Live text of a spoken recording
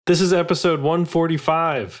This is episode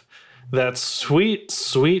 145. That sweet,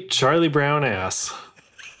 sweet Charlie Brown ass.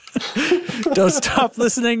 Don't stop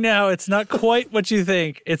listening now. It's not quite what you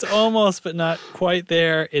think. It's almost, but not quite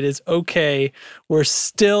there. It is okay. We're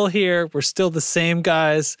still here. We're still the same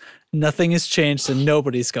guys. Nothing has changed, and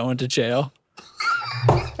nobody's going to jail.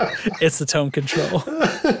 It's the Tone Control.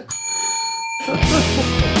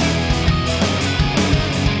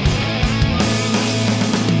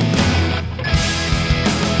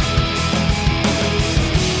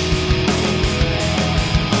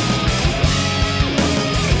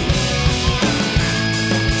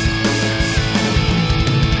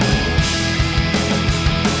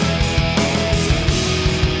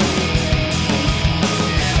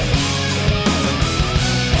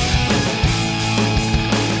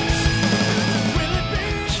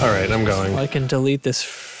 All right, I'm going. I can delete this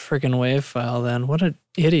friggin' WAV file then. What an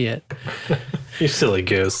idiot. You silly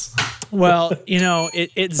goose. Well,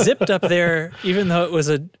 it zipped up there, even though it was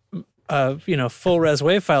a full res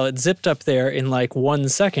WAV file, it zipped up there in like 1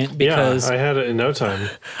 second because I had it in no time.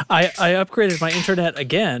 I upgraded my internet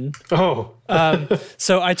again. Oh.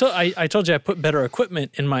 So I told you I put better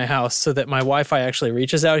equipment in my house so that my Wi-Fi actually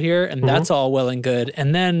reaches out here, and that's all well and good.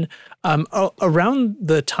 And then around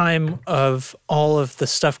the time of all of the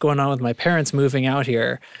stuff going on with my parents moving out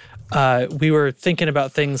here, we were thinking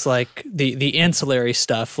about things like the ancillary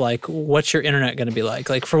stuff, like what's your internet going to be like?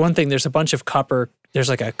 Like for one thing, there's a bunch of copper. There's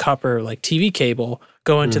like a copper like TV cable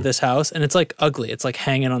going to this house, and it's like ugly. It's like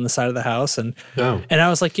hanging on the side of the house, and I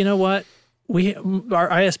was like, you know what? Our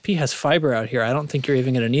ISP has fiber out here. I don't think you're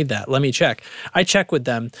even going to need that. Let me check. I check with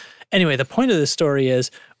them. Anyway, the point of this story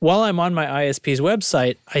is while I'm on my ISP's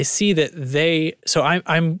website, I see that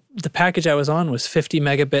I'm the package I was on was 50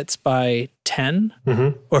 megabits by 10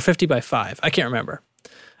 or 50 by 5. I can't remember.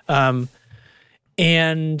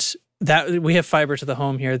 And that we have fiber to the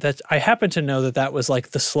home here. That I happen to know that was like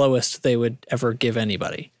the slowest they would ever give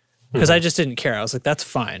anybody because I just didn't care. I was like, that's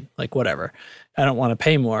fine. Like whatever. I don't want to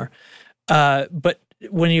pay more. But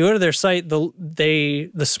when you go to their site,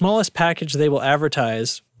 the smallest package they will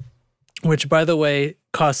advertise, which by the way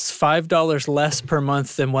costs $5 less per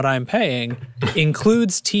month than what I'm paying,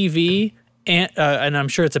 includes TV and I'm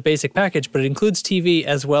sure it's a basic package, but it includes TV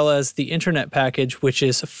as well as the internet package, which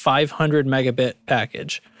is a 500 megabit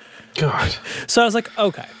package. God. So I was like,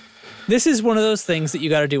 okay, this is one of those things that you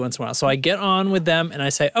got to do once in a while. So I get on with them and I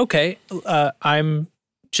say, okay, I'm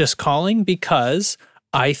just calling because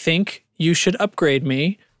I think you should upgrade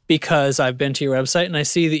me because I've been to your website and I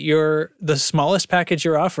see that the smallest package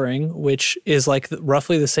you're offering, which is like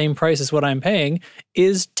roughly the same price as what I'm paying,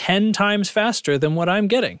 is 10 times faster than what I'm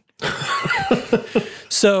getting.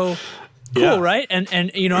 So cool, yeah. Right? And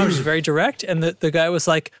I was very direct, and the guy was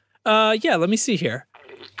like, yeah, let me see here.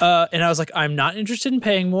 And I was like, I'm not interested in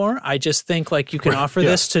paying more. I just think like you can offer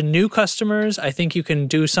this to new customers. I think you can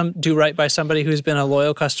do right by somebody who's been a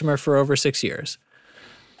loyal customer for over 6 years.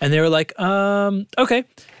 And they were like, okay,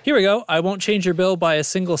 here we go. I won't change your bill by a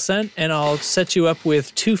single cent, and I'll set you up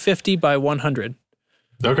with 250 by 100.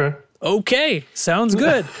 Okay, sounds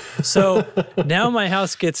good. So now my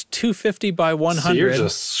house gets 250 by 100. So you're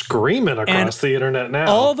just screaming across the internet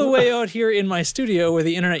now. All the way out here in my studio where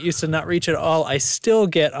the internet used to not reach at all, I still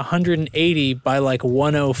get 180 by like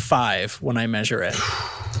 105 when I measure it.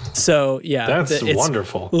 So yeah, that's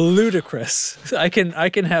wonderful. Ludicrous. I can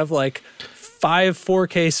have like 5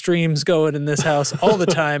 4K streams going in this house all the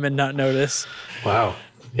time and not notice. Wow.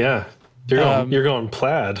 Yeah. You're going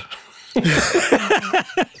plaid.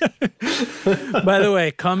 By the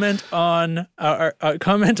way, comment on our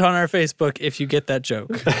Facebook if you get that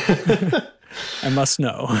joke. I must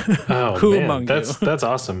know. Oh, who man, among you? That's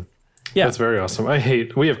awesome. Yeah, that's very awesome.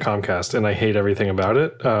 We have Comcast, and I hate everything about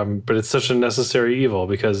it. But it's such a necessary evil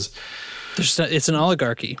because it's an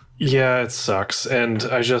oligarchy. Yeah, it sucks. And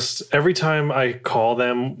every time I call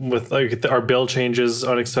them with like our bill changes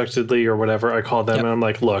unexpectedly or whatever, I call them and I'm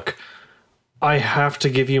like, look, I have to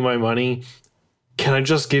give you my money. Can I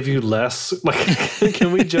just give you less? Like,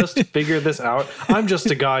 can we just figure this out? I'm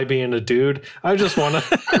just a guy being a dude. I just want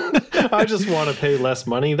to pay less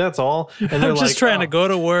money. That's all. And they're I'm just trying to go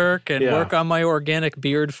to work and work on my organic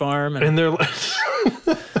beard farm. And they're like,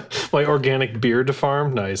 my organic beard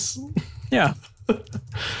farm. Nice. Yeah.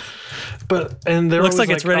 And they're looks like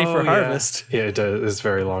it's ready for harvest. Yeah, it does. It's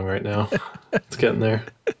very long right now. It's getting there.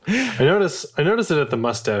 I notice it at the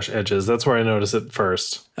mustache edges. That's where I notice it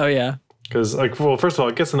first. Oh yeah. Because first of all,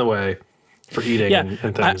 it gets in the way, for eating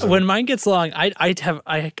and things. When mine gets long,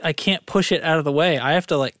 I can't push it out of the way. I have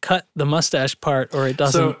to like cut the mustache part, or it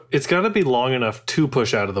doesn't. So it's got to be long enough to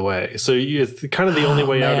push out of the way. So it's kind of the only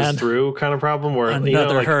way out is through kind of problem. Where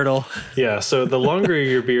another hurdle. Yeah. So the longer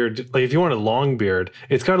your beard, like if you want a long beard,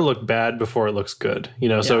 it's got to look bad before it looks good.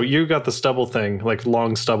 So you got the stubble thing, like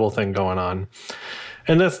long stubble thing going on,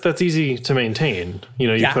 and that's easy to maintain.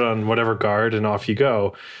 You put on whatever guard and off you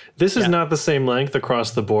go. This is not the same length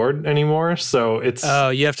across the board anymore, so it's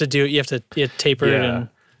you have to taper it and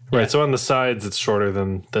right. So on the sides it's shorter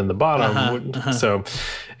than the bottom, so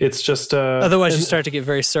it's just otherwise you start to get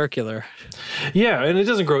very circular. Yeah, and it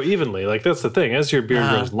doesn't grow evenly. Like that's the thing. As your beard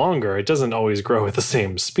grows longer, it doesn't always grow at the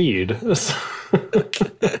same speed.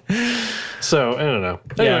 So I don't know.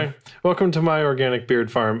 Anyway, welcome to my organic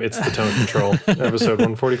beard farm. It's the Tone Control, episode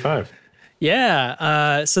 145.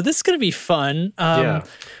 Yeah. So this is going to be fun.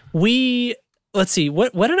 Let's see.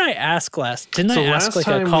 What did I ask last? Didn't I ask like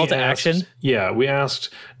a call to action? Yeah, we asked,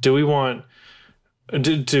 do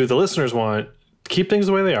the listeners want keep things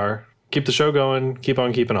the way they are, keep the show going, keep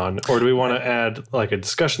on keeping on, or do we want to add like a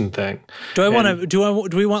discussion thing? Do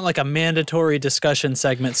we want like a mandatory discussion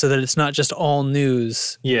segment so that it's not just all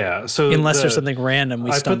news? Yeah. So unless there's something random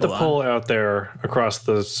I put the poll out there across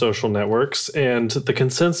the social networks, and the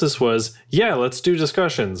consensus was, let's do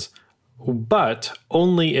discussions, but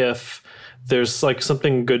only if there's like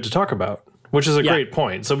something good to talk about. Which is a great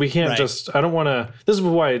point. So we can't I don't want to, this is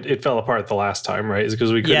why it fell apart the last time, right? Is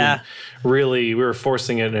because we couldn't we were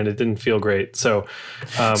forcing it and it didn't feel great. So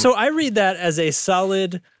I read that as a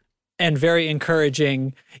solid and very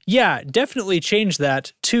encouraging, definitely change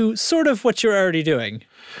that to sort of what you're already doing.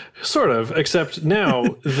 Sort of, except now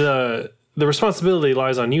the responsibility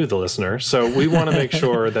lies on you, the listener. So we want to make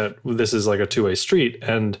sure that this is like a two-way street.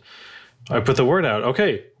 And I put the word out,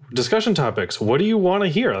 okay, discussion topics. What do you want to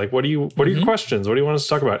hear? Like, what are your questions? What do you want us to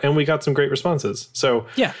talk about? And we got some great responses. So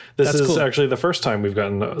this is actually the first time we've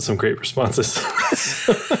gotten some great responses.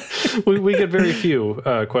 we get very few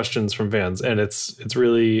questions from fans, and it was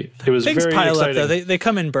things very pile exciting. Up, though. They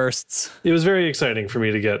come in bursts. It was very exciting for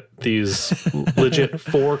me to get these legit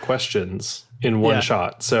 4 questions in one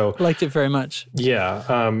shot. So liked it very much. Yeah.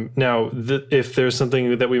 Now, if there's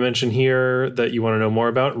something that we mention here that you want to know more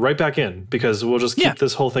about, write back in, because we'll just keep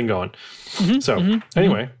this whole thing going.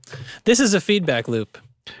 Anyway. This is a feedback loop.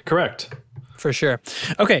 Correct. For sure.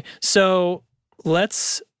 Okay. So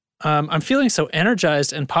let's, I'm feeling so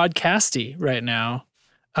energized and podcasty right now,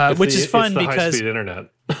 which is fun because high-speed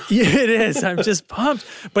internet. It is. I'm just pumped.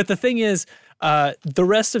 But the thing is, the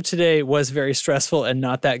rest of today was very stressful and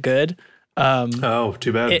not that good.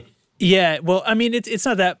 Too bad. Well, I mean, it's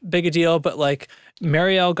not that big a deal, but like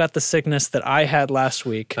Marielle got the sickness that I had last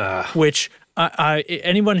week, which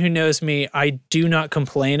anyone who knows me, I do not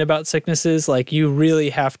complain about sicknesses. Like, you really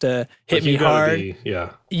have to hit me hard.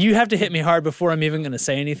 You have to hit me hard before I'm even going to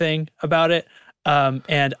say anything about it.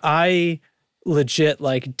 And I legit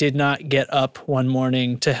did not get up one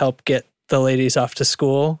morning to help get the ladies off to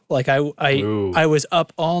school. Like I was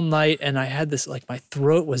up all night, and I had this, my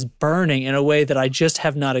throat was burning in a way that I just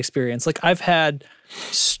have not experienced. Like, I've had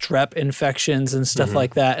strep infections and stuff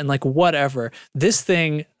like that, and whatever. This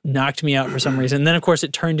thing knocked me out for some reason. And then of course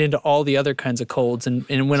it turned into all the other kinds of colds and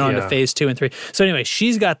went on to phase 2 and 3. So anyway,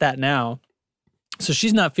 she's got that now. So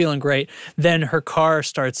she's not feeling great. Then her car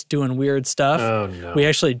starts doing weird stuff. Oh no.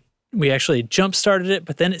 We actually jump started it,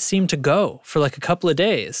 but then it seemed to go for a couple of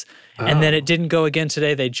days. And then it didn't go again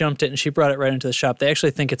today. They jumped it, and she brought it right into the shop. They actually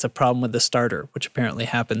think it's a problem with the starter, which apparently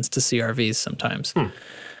happens to CRVs sometimes,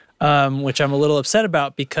 which I'm a little upset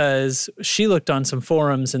about, because she looked on some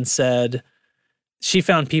forums and said she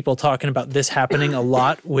found people talking about this happening a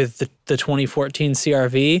lot with the 2014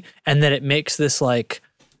 CRV, and that it makes this,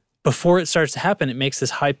 before it starts to happen, it makes this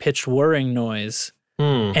high-pitched whirring noise.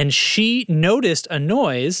 And she noticed a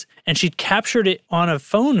noise, and she captured it on a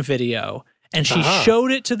phone video, and she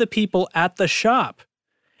showed it to the people at the shop.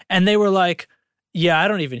 And they were like, yeah, I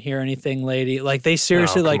don't even hear anything, lady. They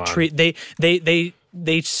seriously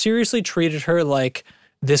they seriously treated her like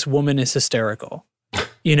this woman is hysterical.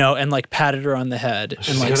 And patted her on the head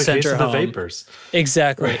and sent her home. The vapors.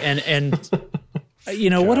 Exactly. And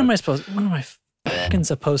what am I fucking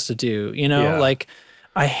supposed to do?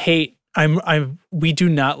 I hate we do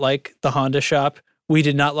not like the Honda shop. We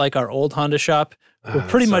did not like our old Honda shop. We're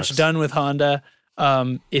pretty much done with Honda.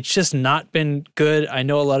 It's just not been good. I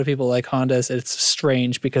know a lot of people like Hondas. It's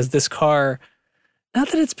strange because this car, not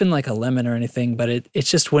that it's been a lemon or anything, but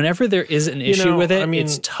it's just whenever there is an issue with it,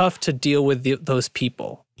 it's tough to deal with those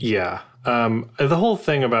people. Yeah. The whole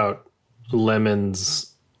thing about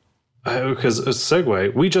lemons because a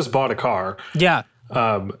segue, we just bought a car. Yeah.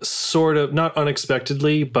 Sort of, not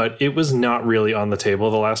unexpectedly, but it was not really on the table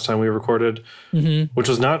the last time we recorded, which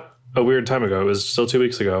was not a weird time ago. It was still 2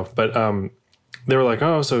 weeks ago. But they were like,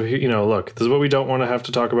 oh, so, look, this is what we don't want to have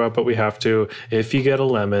to talk about, but we have to. If you get a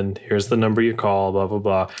lemon, here's the number you call, blah, blah,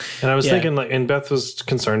 blah. And I was thinking, like, and Beth was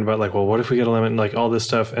concerned about, like, well, what if we get a lemon, like all this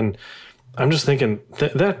stuff. And I'm just thinking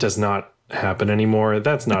that does not happen anymore.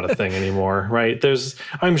 That's not a thing anymore, right?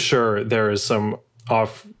 I'm sure there is some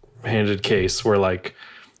offhanded case where, like,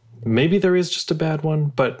 maybe there is just a bad one,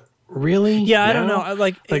 but really? Yeah, I don't know.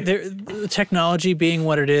 Like the technology being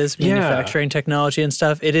what it is, manufacturing technology and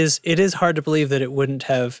stuff, it is hard to believe that it wouldn't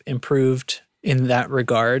have improved in that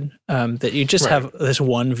regard. That you just have this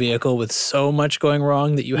one vehicle with so much going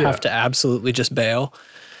wrong that you have to absolutely just bail.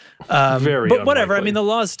 But whatever. I mean, the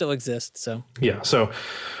laws still exist. So yeah. So,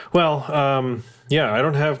 well, I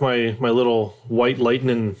don't have my little white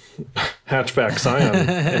Lightning hatchback Scion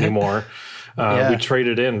anymore. We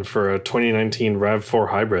traded in for a 2019 RAV4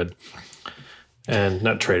 hybrid, and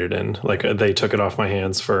not traded in, like they took it off my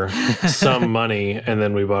hands for some money, and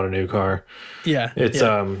then we bought a new car. Yeah, it's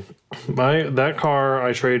that car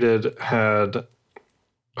I traded had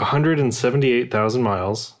 178,000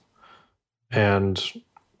 miles, and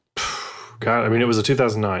God, I mean, it was a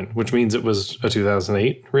 2009, which means it was a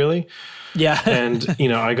 2008, really. Yeah, and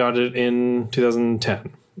I got it in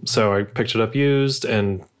 2010, so I picked it up used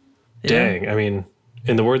and. Dang, I mean,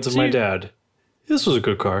 in the words of my dad, this was a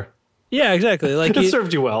good car. Yeah, exactly. Like it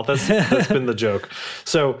served you well. That's been the joke.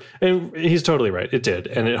 So, and he's totally right. It did.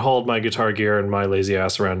 And it hauled my guitar gear and my lazy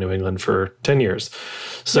ass around New England for 10 years.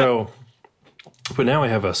 So, but now I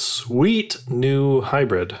have a sweet new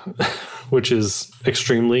hybrid, which is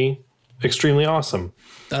extremely, extremely awesome.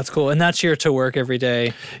 That's cool. And that's your to work every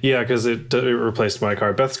day. Yeah, because it replaced my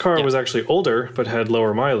car. Beth's car was actually older, but had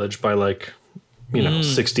lower mileage by like,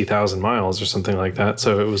 60,000 miles or something like that.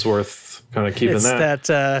 So it was worth kind of keeping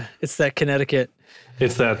that. It's that Connecticut.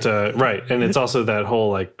 It's that, right. And it's also that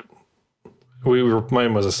whole, like,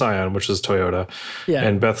 mine was a Scion, which is Toyota. Yeah.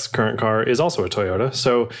 And Beth's current car is also a Toyota.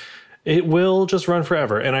 So it will just run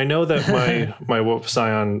forever. And I know that my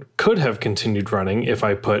Scion could have continued running if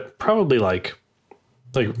I put probably like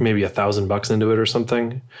maybe $1,000 into it or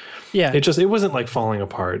something. Yeah. It wasn't like falling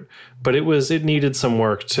apart, but it needed some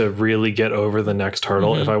work to really get over the next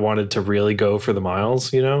hurdle if I wanted to really go for the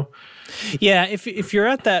miles, Yeah. If you're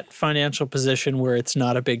at that financial position where it's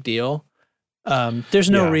not a big deal, there's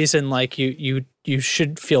no reason like you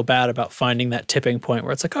should feel bad about finding that tipping point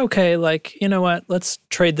where it's like, okay, like, you know what, let's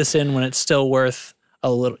trade this in when it's still worth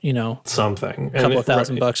a little, something, a couple of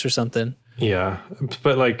 $1,000 or something. Yeah.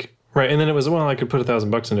 But like, right, and then it was, well, I could put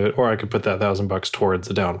 $1,000 into it, or I could put that $1,000 towards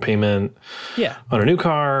a down payment on a new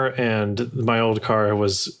car, and my old car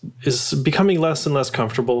is becoming less and less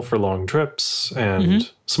comfortable for long trips, and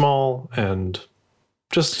small, and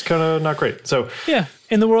just kind of not great. So yeah,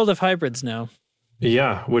 in the world of hybrids now.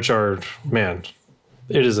 Yeah, which are, man,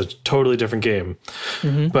 it is a totally different game.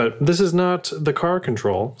 But this is not the car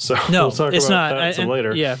control, so no, we'll talk it's about not. that some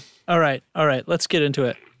later. Yeah, all right, let's get into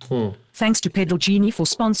it. Thanks to Pedal Genie for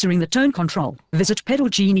sponsoring the tone control. Visit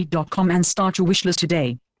pedalgenie.com and start your wishlist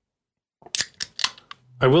today.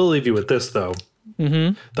 I will leave you with this, though.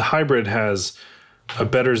 The hybrid has a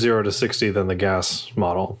better 0 to 60 than the gas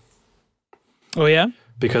model. Oh, yeah?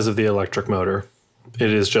 Because of the electric motor.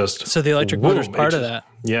 It is just... So the electric motor is part of that.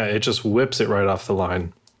 Yeah, it just whips it right off the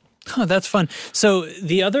line. Oh, that's fun. So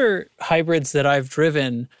the other hybrids that I've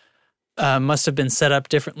driven... must have been set up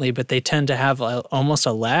differently, but they tend to have almost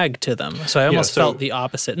a lag to them. So I almost felt the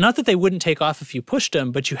opposite. Not that they wouldn't take off if you pushed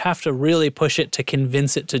them, but you have to really push it to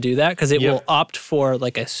convince it to do that because it will opt for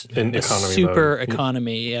like a super mode.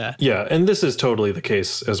 Economy. Yeah. Yeah, and this is totally the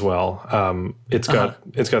case as well. It's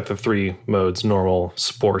got the 3 modes: normal,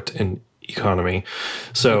 sport, and economy.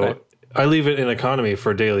 So I leave it in economy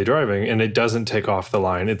for daily driving, and it doesn't take off the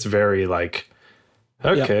line. It's very like.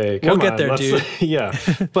 Okay, we'll get there, dude. Yeah,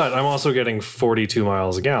 but I'm also getting 42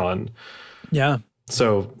 miles a gallon. Yeah.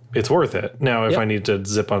 So it's worth it. Now, if I need to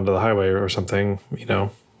zip onto the highway or something,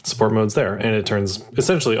 sport mode's there. And it turns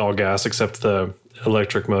essentially all gas, except the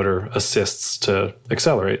electric motor assists to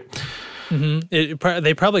accelerate.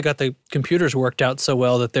 They probably got the computers worked out so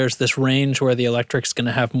well that there's this range where the electric's going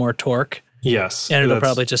to have more torque. Yes. And it'll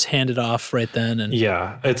probably just hand it off right then. And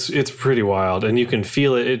yeah, it's pretty wild. And you can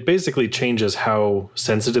feel it. It basically changes how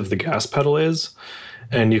sensitive the gas pedal is.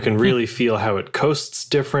 And you can really feel how it coasts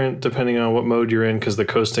different depending on what mode you're in, because the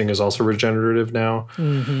coasting is also regenerative now.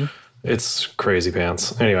 It's crazy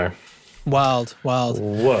pants. Anyway. Wild.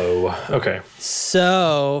 Whoa. Okay.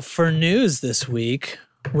 So for news this week,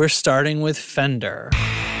 We're starting with Fender.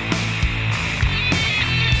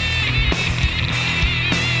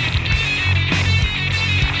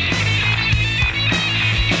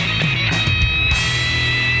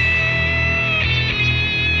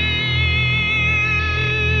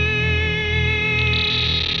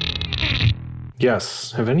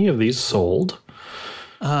 Yes. Have any of these sold?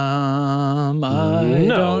 I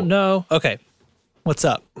don't know. Okay. What's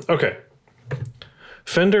up? Okay.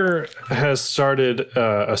 Fender has started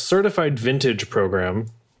a certified vintage program,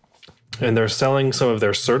 and they're selling some of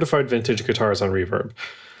their certified vintage guitars on Reverb.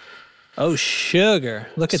 Oh, sugar.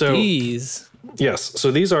 Look at these. Yes.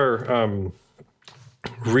 So these are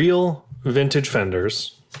real vintage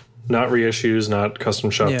Fenders, not reissues, not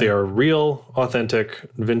custom shop. Yeah. They are real, authentic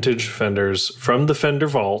vintage Fenders from the Fender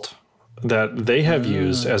Vault that they have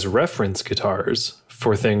used as reference guitars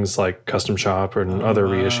for things like custom shop and other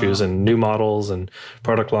reissues and new models and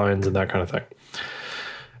product lines and that kind of thing.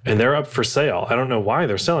 And they're up for sale. I don't know why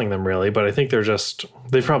they're selling them really, but I think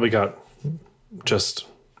they've probably got just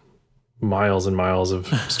miles and miles of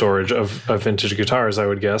storage of vintage guitars, I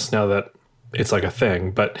would guess, now that it's like a thing.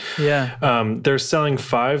 But yeah, they're selling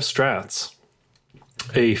 5 Strats,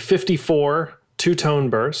 a 54 two-tone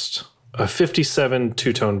burst, a 57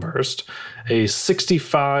 two-tone burst, a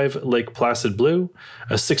 65 Lake Placid Blue,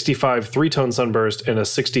 a 65 three-tone Sunburst, and a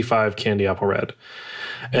 65 Candy Apple Red.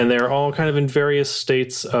 And they're all kind of in various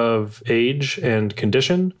states of age and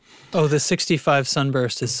condition. Oh, the 65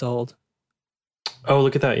 Sunburst is sold. Oh,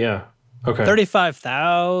 look at that. Yeah. Okay.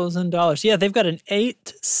 $35,000. Yeah, they've got an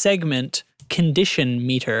 8-segment condition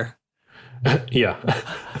meter. Yeah.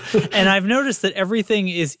 And I've noticed that everything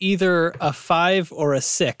is either a 5 or a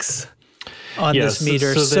 6 on this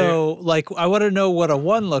meter. So like, I want to know what a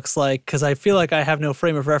 1 looks like, because I feel like I have no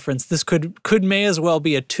frame of reference. This could may as well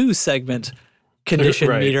be a 2-segment condition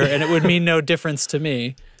meter, and it would mean no difference to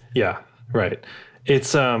me. Yeah, right.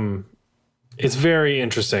 It's very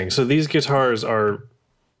interesting. So these guitars are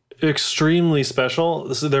extremely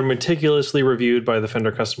special. So they're meticulously reviewed by the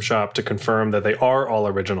Fender Custom Shop to confirm that they are all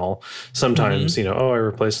original. Sometimes, I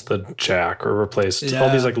replaced the jack or replaced all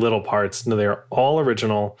these like little parts. No, they are all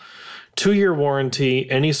original. 2-year warranty.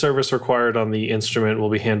 Any service required on the instrument will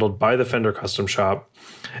be handled by the Fender Custom Shop,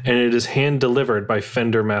 and it is hand delivered by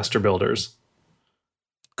Fender Master Builders.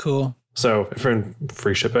 Cool. So for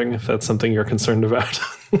free shipping, if that's something you're concerned about.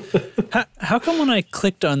 How come when I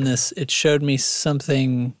clicked on this, it showed me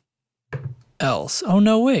something else? Oh,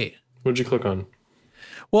 no, wait. What'd you click on?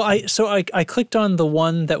 Well, I clicked on the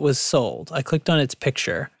one that was sold. I clicked on its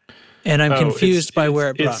picture, and I'm confused by where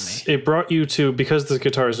it brought me. It brought you to, because this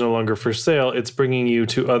guitar is no longer for sale, it's bringing you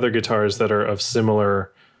to other guitars that are of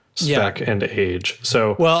similar spec and age.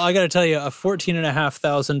 So, well, I got to tell you, a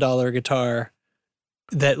 $14,500 guitar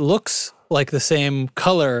that looks like the same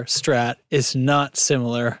color Strat is not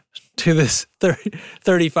similar to this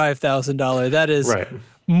 $35,000. That is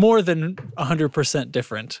more than 100%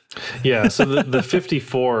 different. Yeah, so the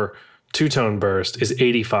 54 two-tone burst is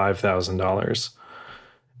 $85,000.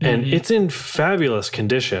 And it's in fabulous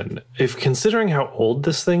condition. If considering how old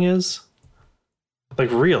this thing is,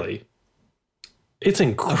 like really, it's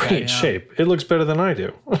in great shape. It looks better than I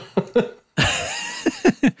do.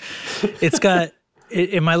 It's got...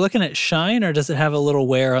 Am I looking at shine, or does it have a little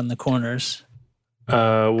wear on the corners?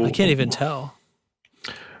 I can't even tell.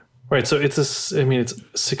 Right, so it's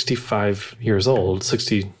 65 years old.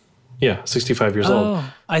 65 years old.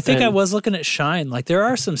 I think I was looking at shine. Like there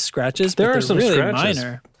are some scratches, but they're really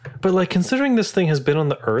minor. But like considering this thing has been on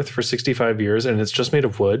the earth for 65 years and it's just made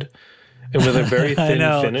of wood and with a very thin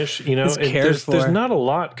finish, there's not a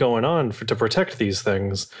lot going on to protect these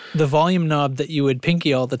things. The volume knob that you would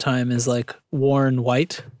pinky all the time is like worn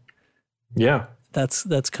white. Yeah.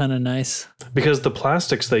 That's kind of nice. Because the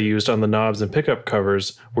plastics they used on the knobs and pickup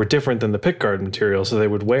covers were different than the pickguard material, so they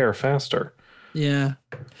would wear faster. Yeah.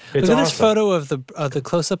 It's Look at this photo of the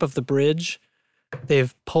close-up of the bridge.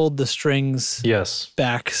 They've pulled the strings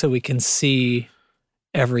back so we can see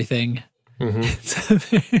everything. Mm-hmm.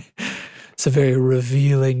 It's a very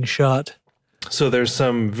revealing shot. So there's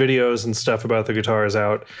some videos and stuff about the guitars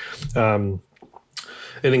out. It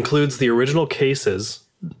includes the original cases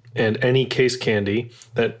and any case candy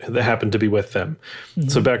that happened to be with them. Mm-hmm.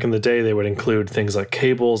 So back in the day, they would include things like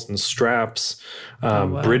cables and straps,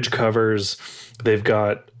 bridge covers. They've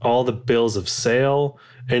got all the bills of sale.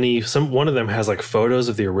 One of them has like photos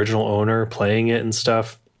of the original owner playing it and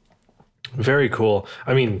stuff. Very cool.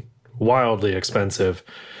 I mean, wildly expensive.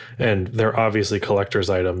 And they're obviously collector's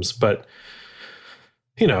items, but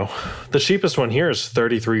the cheapest one here is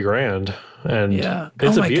 $33,000, and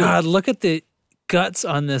it's oh my god, look at the guts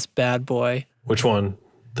on this bad boy. Which one?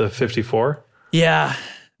 The 54? Yeah,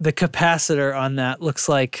 the capacitor on that looks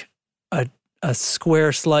like a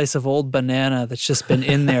square slice of old banana that's just been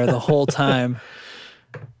in there the whole time.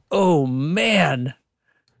 Oh, man.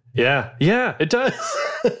 Yeah, it does.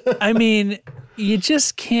 I mean, you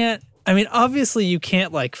just can't. I mean, obviously you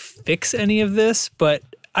can't like fix any of this, but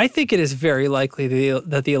I think it is very likely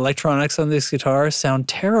that the electronics on this guitar sound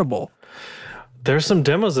terrible. There's some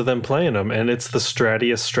demos of them playing them, and it's the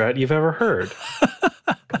strattiest Strat you've ever heard.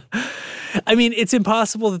 I mean, it's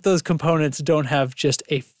impossible that those components don't have just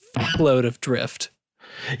a load of drift.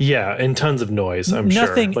 Yeah, and tons of noise, I'm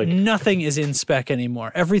sure. Nothing is in spec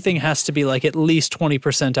anymore. Everything has to be like at least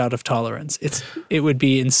 20% out of tolerance. It would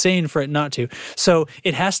be insane for it not to. So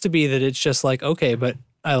it has to be that it's just like, okay, but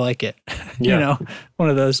I like it. Yeah. You know, one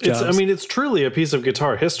of those jobs. It's truly a piece of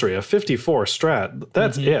guitar history. A 54 Strat,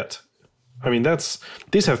 that's it. I mean,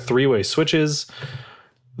 these have 3-way switches.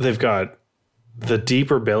 They've got the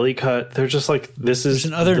deeper belly cut. They're just like, this is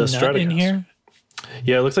There's another the nut Stratocaster. in here.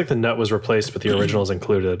 Yeah, it looks like the nut was replaced, but the original is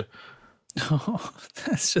included. Oh,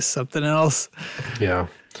 that's just something else. Yeah.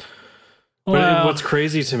 But Wow. what's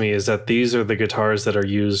crazy to me is that these are the guitars that are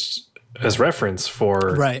used as reference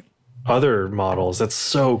for Right. other models. That's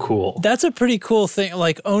so cool. That's a pretty cool thing.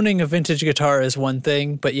 Like owning a vintage guitar is one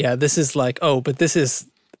thing, but yeah, this is like,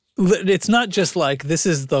 it's not just like this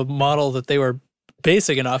is the model that they were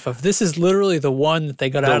basing it off of. This is literally the one that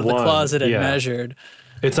they got out of the closet and measured.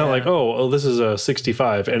 It's not like, this is a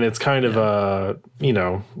 65, and it's kind of a,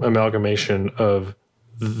 amalgamation of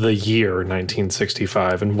the year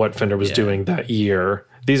 1965 and what Fender was doing that year.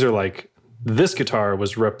 These are like, this guitar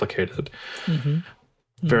was replicated.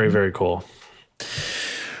 Very, very cool.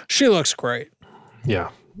 She looks great. Yeah.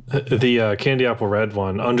 The Candy Apple Red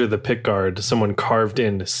one, under the pickguard, someone carved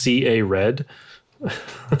in CA Red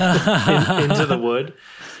into the wood.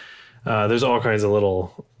 There's all kinds of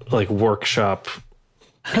little like workshop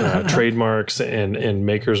trademarks and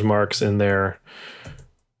maker's marks in there.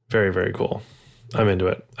 Very, very cool. I'm into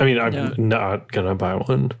it. I mean, I'm not going to buy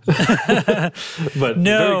one. But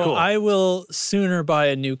No, very cool. I will sooner buy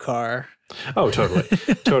a new car. Oh, totally.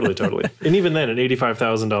 Totally. And even then, an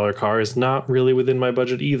 $85,000 car is not really within my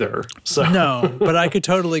budget either. So No, but I could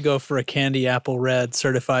totally go for a Candy Apple Red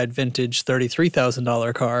certified vintage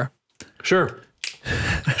 $33,000 car. Sure.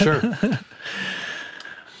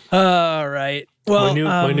 All right. Well,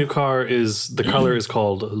 my new car the color is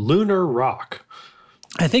called Lunar Rock.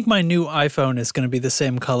 I think my new iPhone is going to be the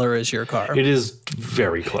same color as your car. It is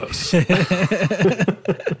very close. And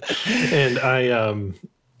I,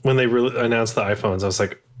 when they announced the iPhones, I was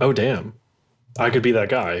like, oh, damn. I could be that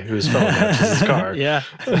guy whose phone matches his car. Yeah.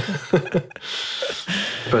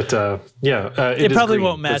 But It probably green.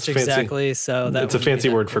 won't match That's fancy. Exactly. So It's a fancy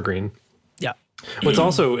word for green. Yeah. What's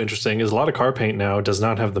also interesting is a lot of car paint now does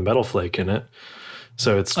not have the metal flake in it.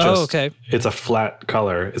 So it's just, it's a flat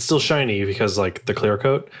color. It's still shiny because like the clear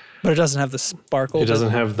coat. But it doesn't have the sparkle. It doesn't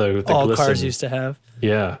have the all glisten. cars used to have.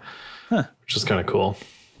 Yeah. Which is kind of cool.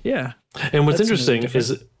 Yeah. And what's That's interesting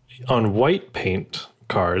is on white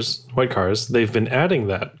cars, they've been adding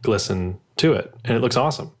that glisten to it, and it looks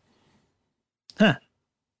awesome. Huh.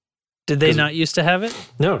 Did they not used to have it?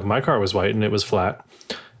 No, my car was white and it was flat.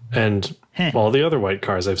 And all the other white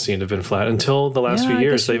cars I've seen have been flat until the last few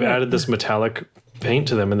years. They've added this metallic paint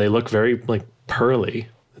to them, and they look very like pearly.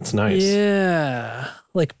 It's nice. Yeah.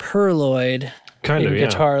 Like perloid. Kind of, yeah.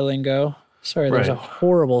 Guitar lingo. Sorry, there's Right. a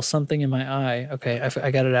horrible something in my eye. Okay,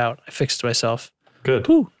 I got it out. I fixed myself. Good.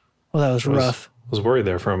 Whew. Well, that was rough. I was worried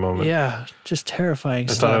there for a moment. Yeah, just terrifying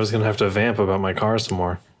I stuff. thought I was going to have to vamp about my car some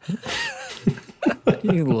more.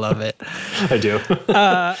 You love it. I do.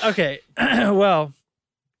 Okay, well,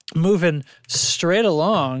 moving straight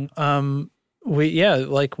along.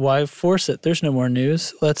 Why force it? There's no more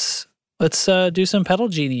news. Let's do some pedal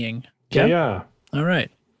genieing. Yeah. All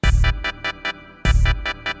right.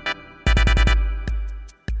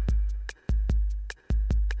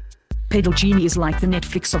 Pedal Genie is like the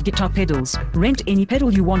Netflix of guitar pedals. Rent any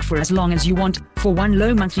pedal you want for as long as you want, for one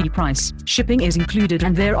low monthly price. Shipping is included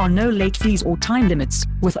and there are no late fees or time limits.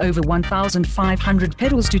 With over 1,500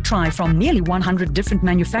 pedals to try from nearly 100 different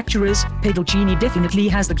manufacturers, Pedal Genie definitely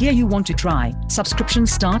has the gear you want to try.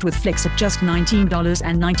 Subscriptions start with Flex at just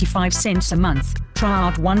 $19.95 a month. Try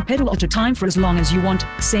out one pedal at a time for as long as you want.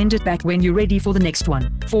 Send it back when you're ready for the next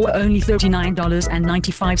one. For only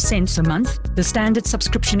 $39.95 a month, the standard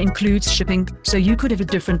subscription includes shipping, so you could have a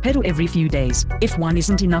different pedal every few days. If one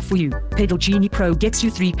isn't enough for you, Pedal Genie Pro gets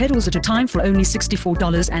you 3 pedals at a time for only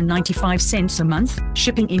 $64.95 a month,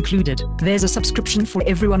 shipping included. There's a subscription for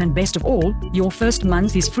everyone, and best of all, your first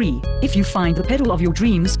month is free. If you find the pedal of your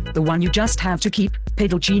dreams, the one you just have to keep,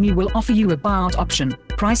 Pedal Genie will offer you a buyout option.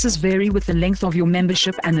 Prices vary with the length of your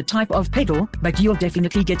membership and the type of pedal, but you'll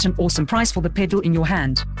definitely get an awesome price for the pedal in your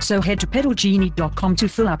hand. So head to pedalgenie.com to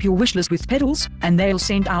fill up your wishlist with pedals, and they'll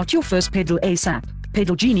send out your first pedal ASAP.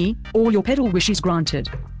 Pedal Genie, all your pedal wishes granted.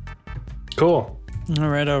 Cool. All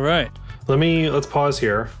right. Let's pause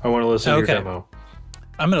here. I want to listen to your demo.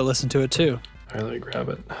 I'm going to listen to it too. All right, let me grab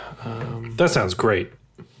it. That sounds great.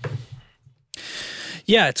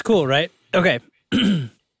 Yeah, it's cool, right? Okay.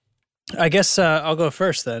 I guess I'll go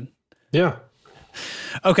first then. Yeah.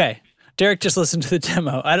 Okay. Derek just listened to the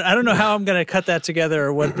demo. I don't know how I'm going to cut that together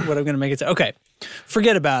or what I'm going to make it. Okay.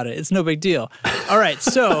 Forget about it. It's no big deal. All right.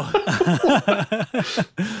 So,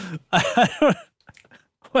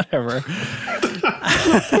 whatever.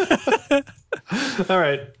 All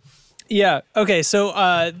right. Yeah. Okay.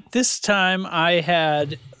 So this time I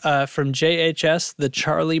had from JHS the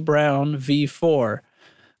Charlie Brown V4.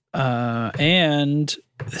 And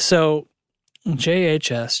so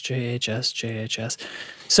JHS.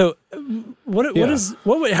 So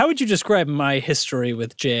how would you describe my history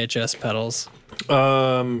with JHS pedals?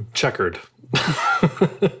 Checkered.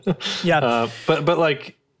 Yeah. But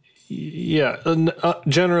like, yeah,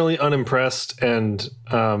 generally unimpressed and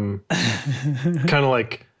kind of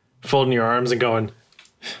like folding your arms and going,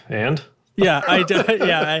 and? Yeah, I do.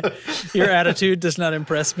 Yeah, your attitude does not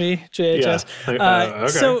impress me, JHS. Yeah. Okay.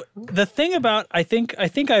 So the thing about I think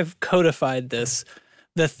I've codified this.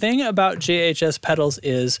 The thing about JHS pedals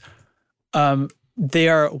is, they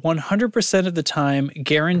are 100% of the time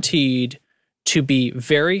guaranteed to be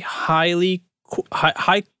very highly.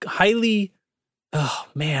 Oh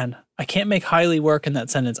man, I can't make highly work in that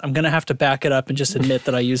sentence. I'm going to have to back it up and just admit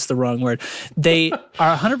that I used the wrong word. They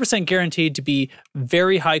are 100% guaranteed to be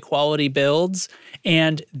very high quality builds,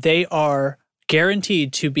 and they are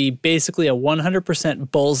guaranteed to be basically a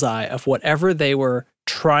 100% bullseye of whatever they were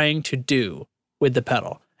trying to do with the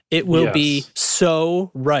pedal. It will be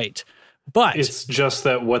so right. But it's just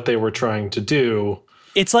that what they were trying to do.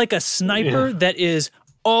 It's like a sniper that is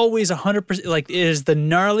always 100%, like it is the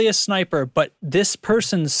gnarliest sniper, but this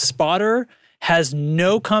person's spotter has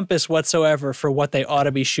no compass whatsoever for what they ought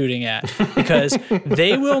to be shooting at, because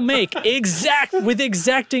they will make with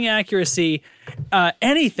exacting accuracy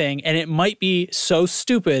anything, and it might be so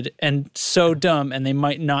stupid and so dumb, and they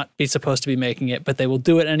might not be supposed to be making it, but they will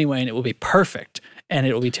do it anyway, and it will be perfect, and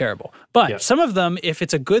it will be terrible. But some of them, if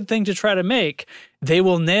it's a good thing to try to make, they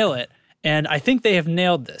will nail it. And I think they have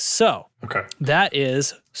nailed this. So that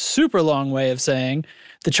is super long way of saying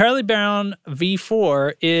the Charlie Brown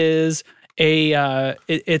V4 is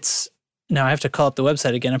it's now I have to call up the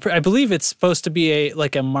website again. I believe it's supposed to be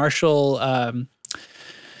a Marshall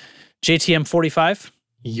JTM 45.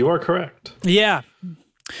 You are correct. Yeah.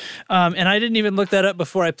 And I didn't even look that up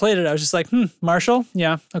before I played it. I was just like, Marshall?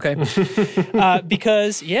 Yeah, okay.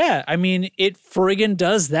 Because, I mean, it friggin'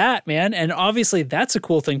 does that, man. And obviously that's a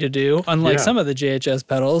cool thing to do, unlike some of the JHS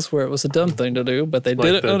pedals where it was a dumb thing to do, but they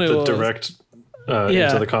did it when it was. Direct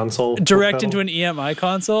into the console. Direct into an EMI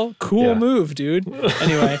console? Cool move, dude.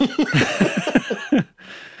 Anyway.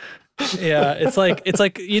 Yeah, it's like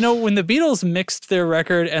when the Beatles mixed their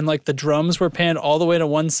record and like the drums were panned all the way to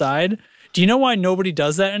one side. Do you know why nobody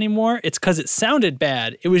does that anymore? It's because it sounded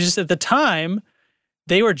bad. It was just at the time,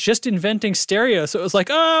 they were just inventing stereo. So it was like,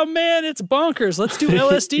 oh man, it's bonkers. Let's do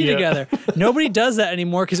LSD together. Nobody does that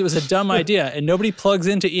anymore because it was a dumb idea. And nobody plugs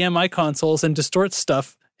into EMI consoles and distorts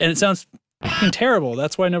stuff. And it sounds fucking terrible.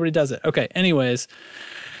 That's why nobody does it. Okay, Anyway,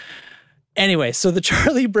 so the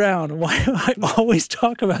Charlie Brown, why do I always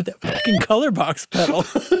talk about that fucking color box pedal?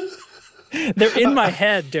 They're in my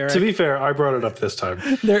head, Derek. To be fair, I brought it up this time.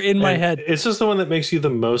 They're in my head. It's just the one that makes you the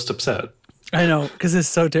most upset. I know, because it's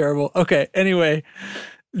so terrible. Okay, anyway,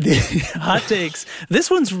 the hot takes. This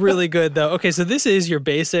one's really good, though. Okay, so this is your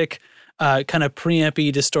basic kind of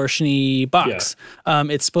preampy, distortion-y box. Yeah.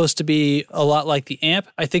 It's supposed to be a lot like the amp.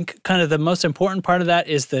 I think kind of the most important part of that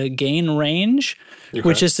is the gain range,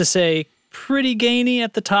 which is to say pretty gainy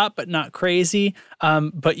at the top, but not crazy.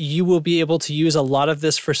 But you will be able to use a lot of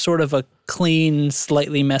this for sort of a clean,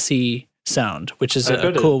 slightly messy sound, which is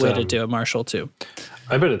a cool way to do a Marshall too.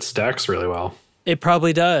 I bet it stacks really well. It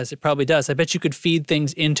probably does. It probably does. I bet you could feed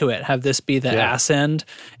things into it, have this be the ass end,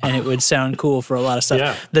 and it would sound cool for a lot of stuff.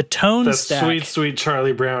 Yeah. The tone That stack. sweet, sweet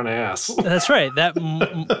Charlie Brown ass. That's right. That's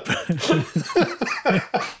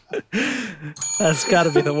got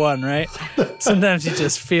to be the one, right? Sometimes you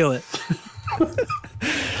just feel it.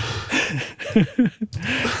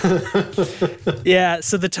 Yeah,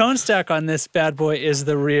 so the tone stack on this bad boy is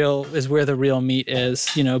where the real meat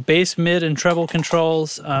is. You know, bass, mid, and treble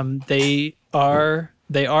controls. They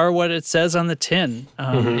are what it says on the tin.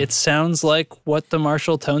 It sounds like what the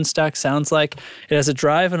Marshall tone stack sounds like. It has a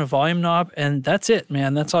drive and a volume knob, and that's it,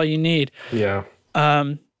 man. That's all you need. Yeah.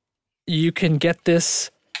 You can get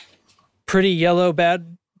this pretty yellow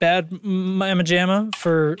bad Mamma Jamma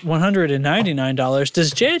for $199.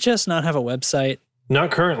 Does JHS not have a website? Not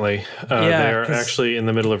currently. They're actually in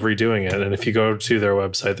the middle of redoing it. And if you go to their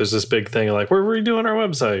website, there's this big thing like, we're redoing our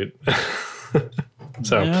website.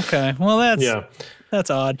 So okay. Well, that's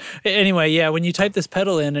odd. Anyway, yeah, when you type this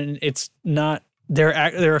pedal in and it's not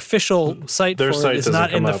their official site Their for site it is doesn't not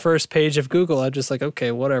in come the up. first page of Google, I'm just like,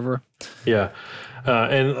 okay, whatever. Yeah.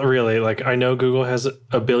 And really, like, I know Google has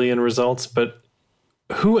a billion results, but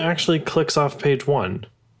who actually clicks off page 1?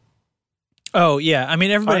 Oh yeah, I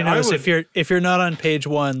mean everybody I knows would- if you're not on page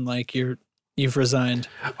 1, like you've resigned.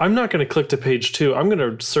 I'm not going to click to page 2. I'm going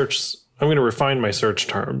to refine my search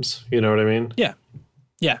terms. You know what I mean? Yeah.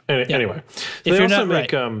 Yeah. Anyway, If you're not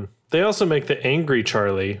make they also make the Angry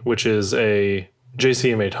Charlie, which is a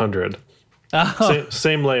JCM 800. Oh,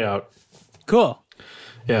 Same layout. cool.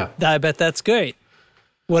 Yeah. I bet that's great.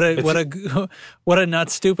 What a not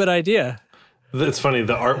stupid idea. It's funny.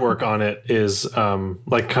 The artwork on it is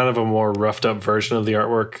like kind of a more roughed up version of the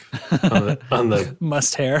artwork on the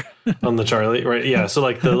Must hair. on the Charlie, right? Yeah. So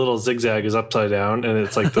like the little zigzag is upside down, and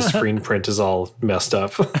it's like the screen print is all messed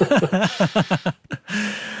up.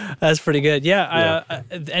 That's pretty good. Yeah.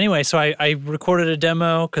 Anyway, so I recorded a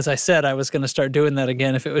demo because I said I was going to start doing that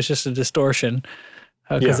again if it was just a distortion,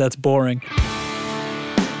 because that's boring.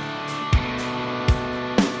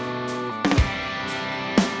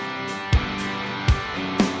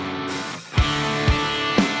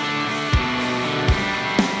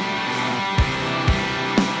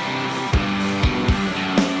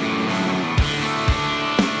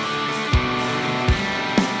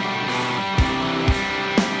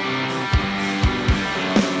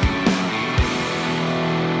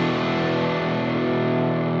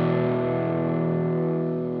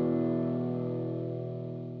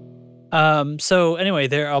 So anyway,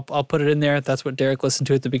 I'll put it in there. That's what Derek listened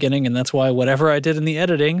to at the beginning, and that's why whatever I did in the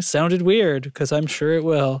editing sounded weird, because I'm sure it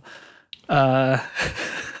will.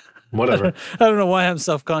 Whatever. I don't know why I'm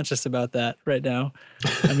self-conscious about that right now.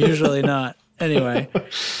 I'm usually not. Anyway,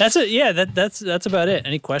 that's it. Yeah, that's about it.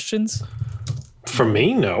 Any questions? For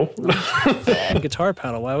me, no. Guitar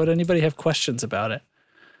pedal. Why would anybody have questions about it?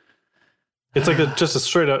 It's like just a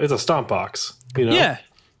straight up. It's a stomp box. You know. Yeah.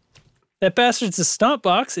 That bastard's a stomp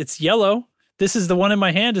box. It's yellow. This is the one in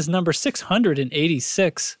my hand is number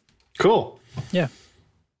 686. Cool. Yeah.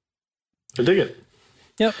 I dig it.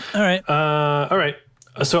 Yep. All right. All right.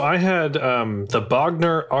 So I had the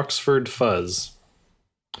Bogner Oxford Fuzz.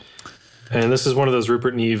 And this is one of those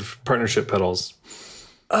Rupert Neve partnership pedals.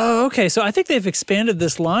 Oh, okay. So I think they've expanded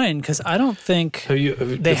this line because I don't think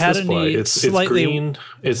they had any it's slightly green.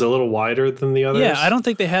 It's a little wider than the others. Yeah, I don't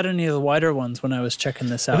think they had any of the wider ones when I was checking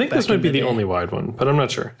this out. I think this might be the only wide one, but I'm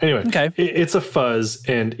not sure. Anyway, okay. It's a fuzz,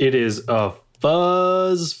 and it is a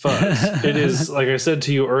fuzz. It is, like I said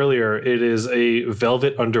to you earlier, it is a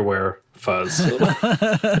velvet underwear fuzz.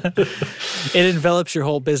 It envelops your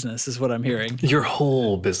whole business, is what I'm hearing. Your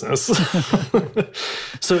whole business.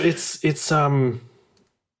 So it's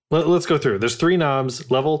let's go through. There's 3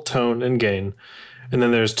 knobs: level, tone, and gain. And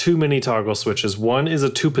then there's 2 mini toggle switches. One is a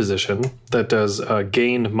 2-position that does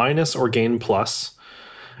gain minus or gain plus.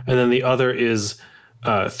 And then the other is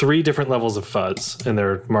 3 different levels of fuzz. And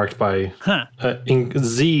they're marked by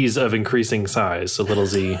Z's of increasing size. So little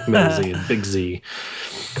z, middle z, and big Z.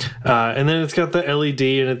 And then it's got the LED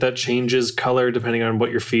in it that changes color depending on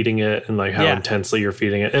what you're feeding it and like how intensely you're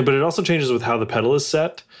feeding it. But it also changes with how the pedal is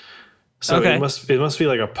set. So it must be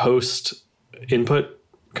like a post input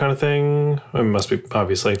kind of thing. It must be,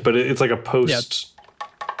 obviously, but it's like a post.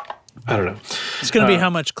 I don't know. It's going to be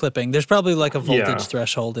how much clipping. There's probably like a voltage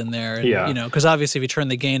threshold in there. And, you know, because obviously if you turn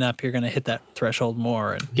the gain up, you're going to hit that threshold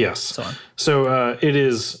more. And so on. So it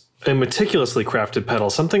is a meticulously crafted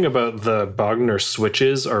pedal. Something about the Bogner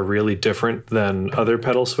switches are really different than other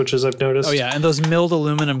pedal switches I've noticed. Oh yeah, and those milled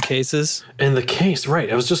aluminum cases. And the case,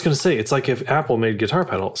 right? I was just going to say, it's like if Apple made guitar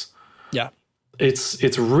pedals. Yeah.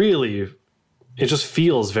 It's really it just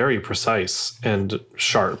feels very precise and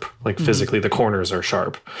sharp. Like physically, the corners are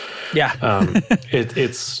sharp. Yeah.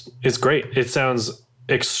 It's great. It sounds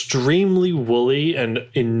extremely woolly and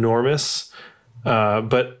enormous.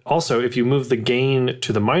 But also, if you move the gain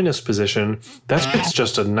to the minus position, it's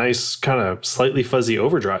just a nice kind of slightly fuzzy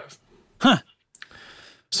overdrive. Huh.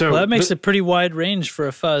 So Well, that makes a pretty wide range for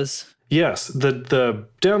a fuzz. yes, the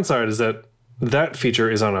downside is that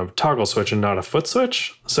feature is on a toggle switch and not a foot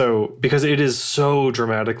switch. So because it is so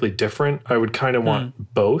dramatically different, I would kind of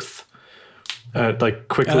want both, like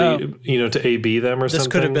quickly, to A/B them or something. This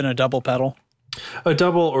could have been a double pedal. A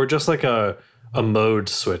double or just like a mode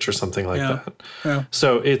switch or something like that. Yeah.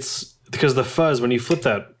 So it's because the fuzz, when you flip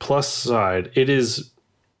that plus side,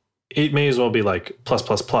 it may as well be like plus,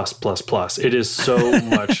 plus, plus, plus, plus. It is so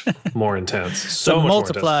much more intense. So much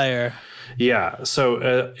multiplier. more intense. Yeah.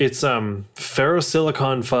 So it's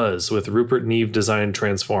ferrosilicon fuzz with Rupert Neve designed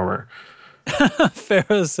transformer.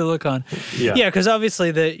 Ferrosilicon. Yeah. Yeah, because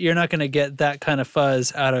obviously you're not going to get that kind of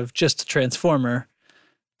fuzz out of just a transformer.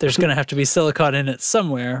 There's going to have to be silicon in it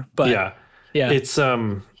somewhere. But Yeah. It's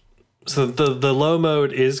so the low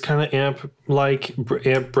mode is kind of amp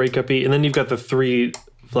breakup-y, and then you've got the 3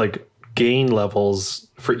 like gain levels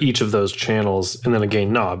for each of those channels, and then a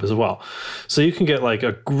gain knob as well. So you can get like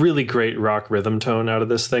a really great rock rhythm tone out of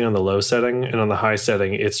this thing on the low setting, and on the high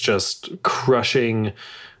setting, it's just crushing,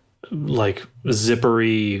 like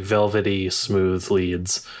zippery, velvety, smooth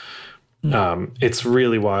leads. It's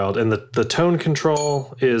really wild, and the tone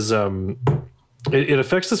control is it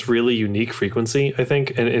affects this really unique frequency, I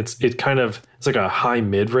think, and it's like a high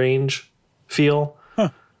mid range feel.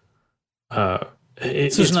 So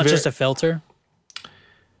it's not just a filter?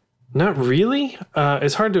 Not really.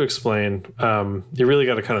 It's hard to explain. You really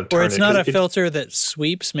got to kind of turn it. Or it's not a filter that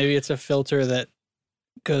sweeps. Maybe it's a filter that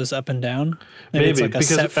goes up and down. Maybe it's like a because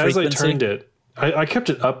set as I frequency. turned it, I kept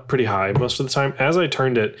it up pretty high most of the time. As I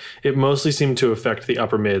turned it, it mostly seemed to affect the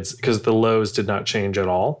upper mids because the lows did not change at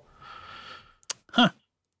all.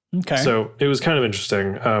 Okay. So it was kind of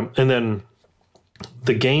interesting. And then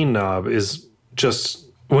the gain knob is just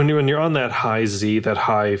when you're on that high Z, that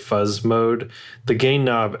high fuzz mode, the gain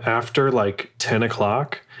knob after like 10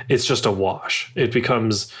 o'clock, it's just a wash. It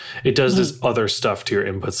does this other stuff to your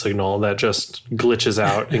input signal that just glitches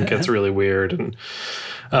out and gets really weird and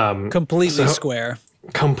completely square.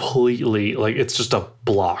 Completely, like it's just a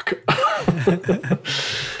block.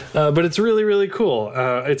 But it's really, really cool.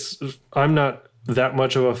 I'm not that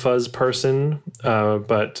much of a fuzz person,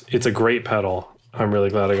 but it's a great pedal. I'm really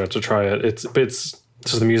glad I got to try it. It's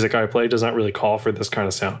just the music I play does not really call for this kind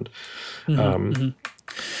of sound.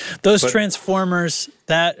 Those transformers,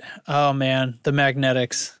 oh man, the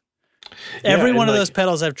magnetics. Every one of those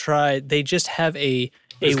pedals I've tried, they just have a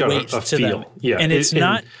weight to feel. them. Yeah, and it's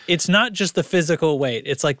not just the physical weight.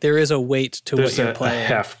 It's like there is a weight to what you're playing. There's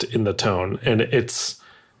a heft in the tone, and it's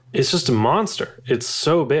just a monster. It's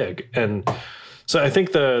so big. And so I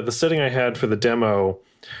think the setting I had for the demo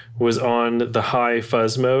was on the high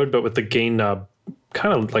fuzz mode, but with the gain knob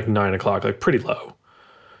kind of like 9 o'clock, like pretty low.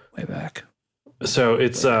 Way back. So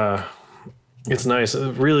it's nice.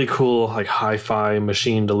 Really cool, like hi-fi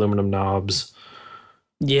machined aluminum knobs.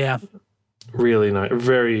 Yeah. Really nice.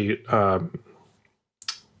 Very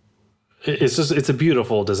it's a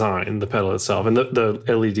beautiful design, the pedal itself. And the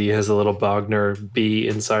LED has a little Bogner B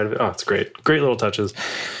inside of it. Oh, it's great. Great little touches.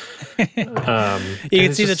 You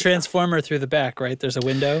can see the transformer through the back, right? There's a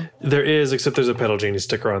window. There is, except there's a Pedal Genie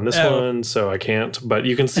sticker on this one, so I can't. But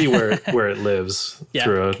you can see where it lives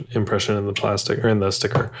through an impression in the plastic or in the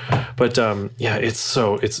sticker. But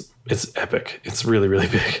it's epic. It's really, really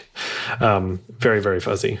big. Very, very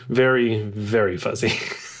fuzzy. Very, very fuzzy.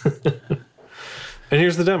 And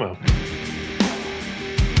here's the demo.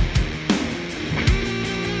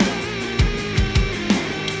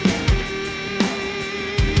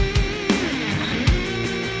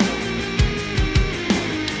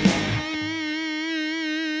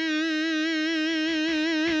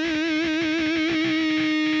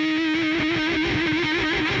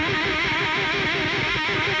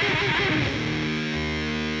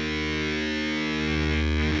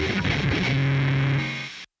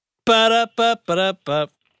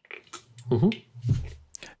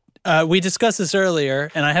 We discussed this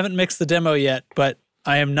earlier, and I haven't mixed the demo yet, but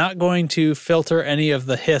I am not going to filter any of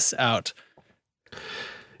the hiss out.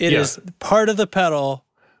 It is part of the pedal.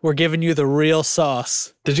 We're giving you the real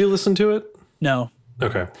sauce. Did you listen to it? No.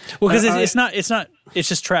 Okay. Well, because it's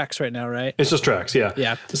just tracks right now, right? It's just tracks, yeah.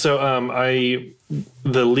 Yeah. So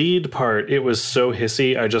the lead part, it was so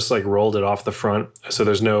hissy, I just like rolled it off the front. So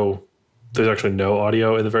there's actually no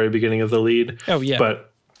audio in the very beginning of the lead. Oh, yeah.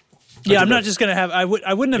 But Yeah, I'm not just gonna have. I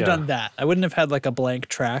wouldn't have Yeah. done that. I wouldn't have had like a blank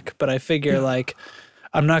track. But I figure like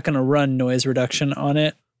I'm not gonna run noise reduction on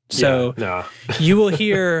it. So no. you will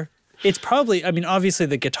hear. It's probably. I mean, obviously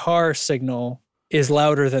the guitar signal is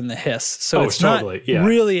louder than the hiss, so it's totally, not yeah.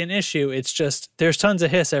 really an issue. It's just there's tons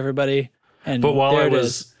of hiss, everybody. And But while there I it was,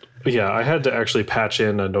 is. I had to actually patch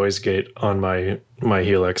in a noise gate on my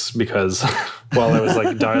Helix because while I was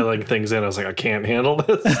like dialing things in, I was like, I can't handle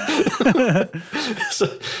this.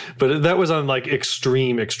 But that was on like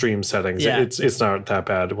extreme settings. Yeah. It's not that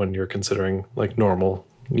bad when you're considering like normal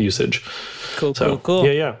usage. Cool.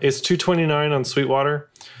 Yeah. It's $229 on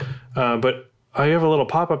Sweetwater, but I have a little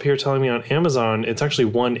pop up here telling me on Amazon it's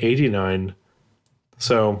actually $189.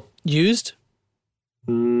 So Used?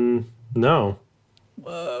 no.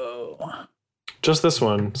 Whoa. Just this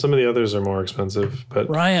one. Some of the others are more expensive, but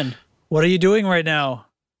Ryan, what are you doing right now?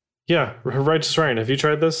 yeah, Righteous Ryan, have you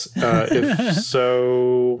tried this? If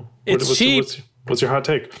so, It's cheap. What's your hot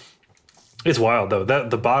take? It's wild though. That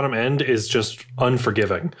the bottom end is just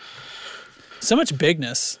unforgiving. So much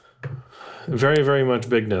bigness. Very, very much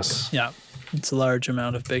bigness. Yeah, it's a large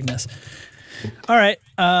amount of bigness. All right,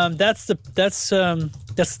 that's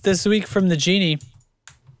this week from the genie.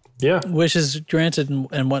 Yeah. Wishes granted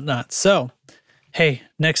and whatnot. So, hey,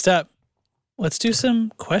 next up, let's do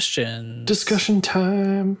some questions. Discussion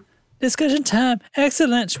time. Discussion time.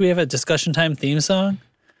 Excellent. Should we have a discussion time theme song?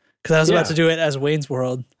 Because I was about to do it as Wayne's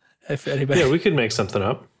World. If anybody, Yeah, we could make something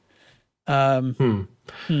up. I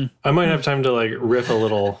might have time to like riff a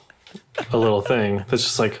little thing that's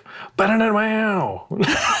just like wow,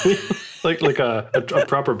 like a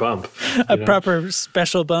proper bump, a proper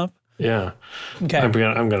special bump. Yeah. Okay.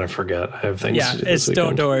 I'm gonna forget. I have things. Yeah, to do this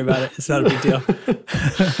don't weekend. worry about it. It's not a big deal.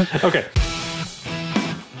 Okay.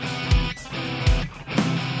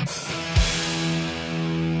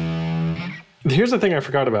 Here's the thing I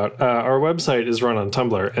forgot about. Our website is run on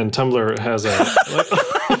Tumblr, and Tumblr has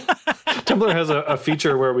a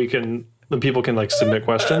feature where people can like submit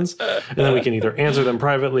questions, and then we can either answer them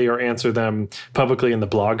privately or answer them publicly in the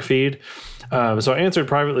blog feed. So I answered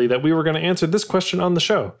privately that we were going to answer this question on the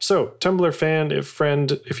show. So Tumblr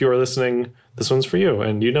friend, if you are listening, this one's for you,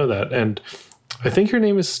 and you know that. And I think your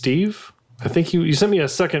name is Steve. I think you sent me a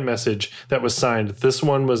second message that was signed. This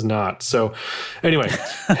one was not. So anyway,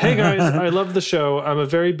 hey guys, I love the show. I'm a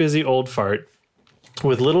very busy old fart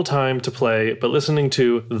with little time to play, but listening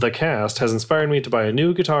to The Cast has inspired me to buy a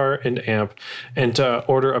new guitar and amp and to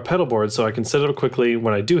order a pedal board so I can set it up quickly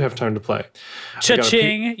when I do have time to play.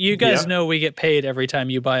 Cha-ching. You guys Yep. know we get paid every time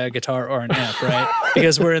you buy a guitar or an amp, right?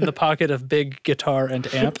 Because we're in the pocket of big guitar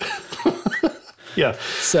and amp. Yeah.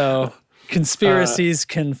 So conspiracies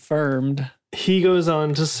confirmed. He goes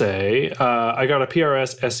on to say, I got a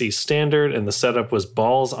PRS SE standard and the setup was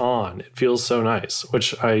balls on. It feels so nice,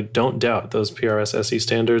 which I don't doubt. Those PRS SE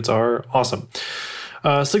standards are awesome.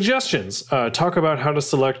 Suggestions. Talk about how to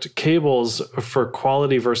select cables for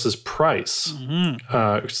quality versus price.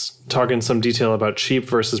 Talk in some detail about cheap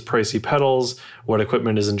versus pricey pedals, what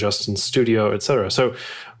equipment is in Justin's studio, etc. So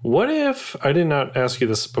what if, I did not ask you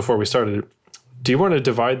this before we started, do you want to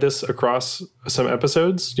divide this across some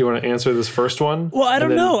episodes? Do you want to answer this first one? Well, I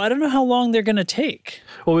don't know. I don't know how long they're going to take.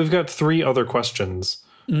 Well, we've got 3 other questions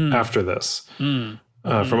after this from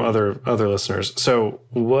other listeners. So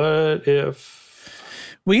what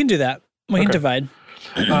if... We can do that. We can divide.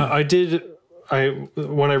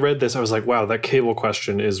 when I read this, I was like, wow, that cable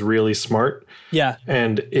question is really smart. Yeah.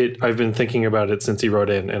 And I've been thinking about it since he wrote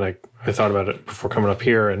in, and I thought about it before coming up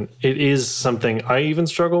here, and it is something I even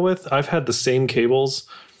struggle with. I've had the same cables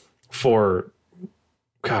for,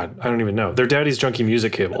 God, I don't even know. They're Daddy's Junkie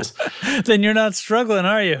Music cables. Then you're not struggling,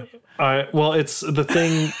 are you? Well, it's the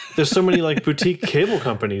thing. There's so many like boutique cable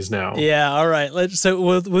companies now. Yeah. All right. We'll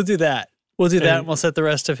do that. We'll do that, and we'll set the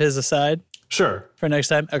rest of his aside Sure. for next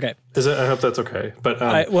time. Okay. I hope that's okay. But It's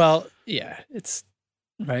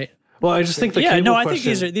right. well, I just think the Yeah. cable No, I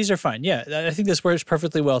question, think these are fine. Yeah, I think this works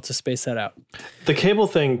perfectly well to space that out. the cable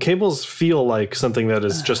thing. Cables feel like something that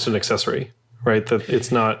is just an accessory, right? That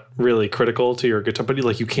it's not really critical to your guitar, but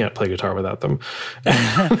like you can't play guitar without them.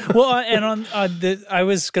 Well, and I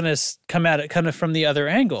was going to come at it kind of from the other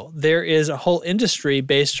angle. There is a whole industry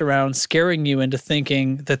based around scaring you into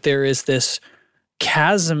thinking that there is this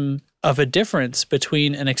chasm of a difference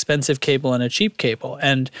between an expensive cable and a cheap cable.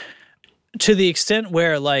 And to the extent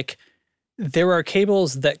where like there are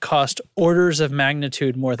cables that cost orders of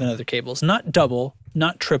magnitude more than other cables, not double,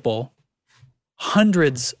 not triple,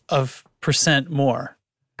 hundreds of % more.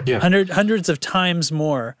 Yeah. Hundreds of times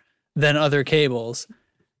more than other cables.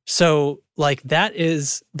 So like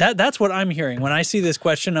that's what I'm hearing. When I see this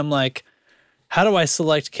question, I'm like, how do I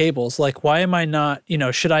select cables? Like, why am I not,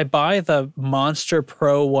 should I buy the Monster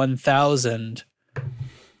Pro 1000?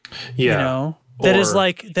 Yeah. That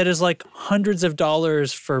is like hundreds of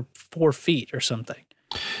dollars for 4 feet or something.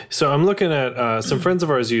 So I'm looking at some friends of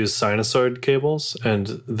ours use Sinusoid cables,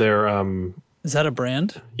 and they're is that a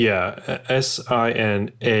brand? Yeah,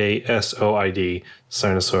 Sinasoid,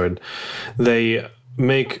 Sinusoid. They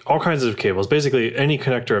make all kinds of cables. Basically, any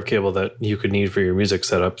connector of cable that you could need for your music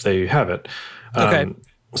setup, they have it. Okay.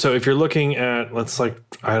 So if you're looking at,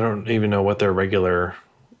 I don't even know what their regular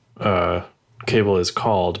cable is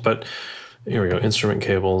called, but here we go, instrument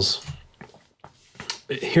cables.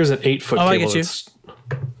 Here's an 8-foot cable. I get you.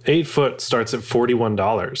 8 foot starts at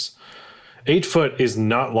 $41. 8 foot is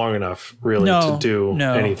not long enough, really, to do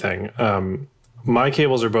anything. My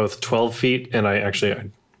cables are both 12 feet, and I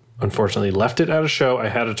unfortunately left it at a show. I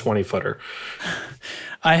had a 20-footer.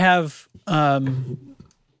 I have,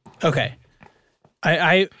 okay.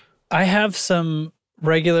 I have some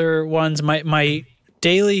regular ones. My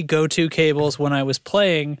daily go-to cables when I was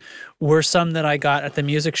playing were some that I got at the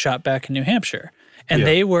music shop back in New Hampshire. And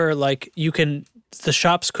they were like, the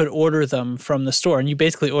shops could order them from the store, and you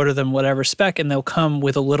basically order them whatever spec, and they'll come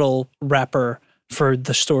with a little wrapper for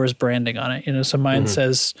the store's branding on it. So mine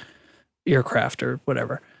says Earcraft or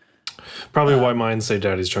whatever. Probably why mine say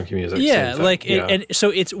Daddy's Chunky Music. Yeah, and so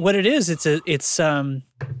it's what it is. It's hold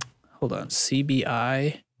on,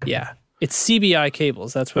 CBI. Yeah, it's CBI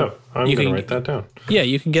cables. That's what I'm going to write that down. Yeah,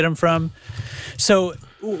 you can get them from. So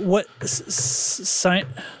what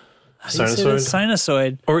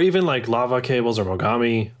Sinusoid, or even like Lava cables or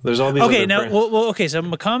Mogami. There's all these. Okay, now, okay. So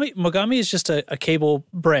Mogami is just a cable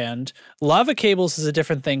brand. Lava cables is a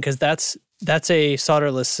different thing because that's a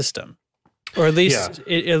solderless system, or at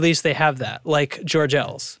least they have that, like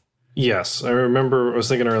Georgels. Yes, I was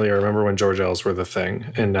thinking earlier. I remember when Georgels were the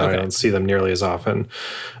thing, and now I don't see them nearly as often.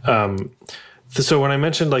 So when I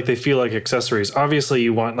mentioned like they feel like accessories, obviously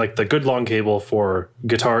you want like the good long cable for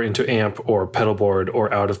guitar into amp or pedal board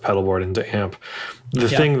or out of pedal board into amp. The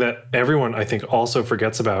thing that everyone I think also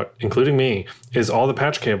forgets about, including me, is all the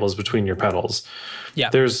patch cables between your pedals. Yeah,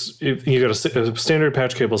 you got a standard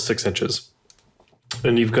patch cable 6 inches,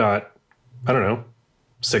 and you've got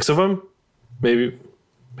 6 of them, maybe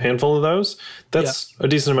a handful of those. That's a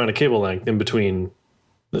decent amount of cable length in between.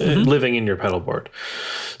 Living in your pedal board.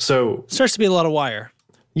 So it starts to be a lot of wire.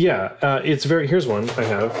 Yeah, here's one I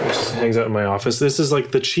have. It just hangs out in my office. This is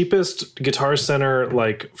like the cheapest Guitar Center,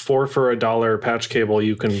 like 4 for $1 patch cable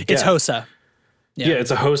you can get. It's Hosa. Yeah, it's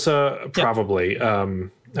a Hosa, probably. I've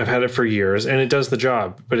had it for years, and it does the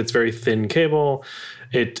job, but it's very thin cable.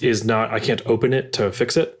 It is not, I can't open it to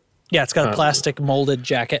fix it. Yeah, it's got a plastic molded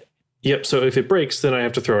jacket. Yep, so if it breaks, then I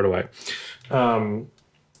have to throw it away.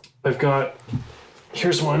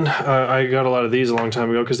 Here's one. I got a lot of these a long time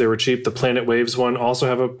ago because they were cheap. The Planet Waves one also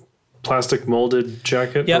have a plastic molded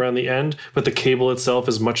jacket around the end, but the cable itself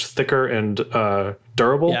is much thicker and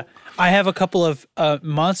durable. Yeah. I have a couple of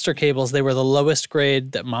Monster cables. They were the lowest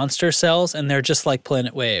grade that Monster sells, and they're just like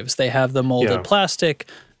Planet Waves. They have the molded plastic,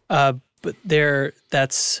 but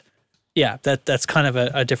that's kind of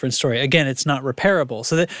a different story. Again, it's not repairable.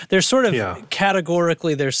 So there's sort of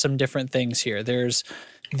categorically, there's some different things here. There's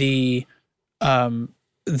the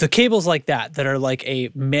cables like that are like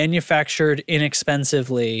a manufactured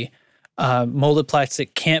inexpensively molded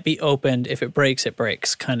plastic, can't be opened. If it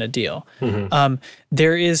breaks kind of deal.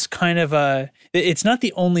 There is kind of it's not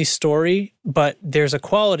the only story, but there's a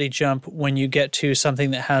quality jump when you get to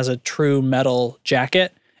something that has a true metal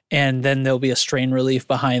jacket, and then there'll be a strain relief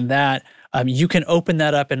behind that. You can open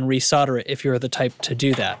that up and resolder it if you're the type to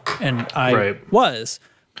do that. And I was,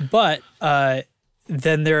 but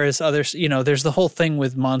then there is others, there's the whole thing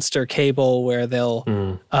with Monster cable where they'll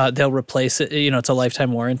replace it. It's a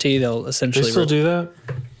lifetime warranty. They'll essentially still do that?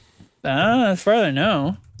 As far as I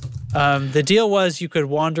know. The deal was you could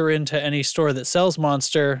wander into any store that sells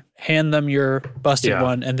Monster, hand them your busted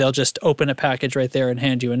one, and they'll just open a package right there and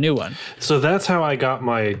hand you a new one. So that's how I got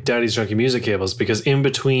my Daddy's Junky Music cables, because in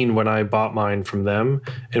between when I bought mine from them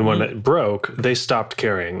and when it broke, they stopped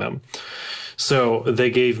carrying them. So they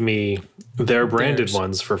gave me their branded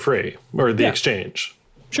ones for free, or the exchange.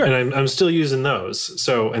 Sure. And I'm still using those.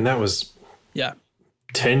 So, and that was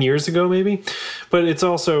 10 years ago maybe. But it's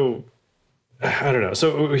also, I don't know.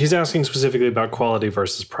 So he's asking specifically about quality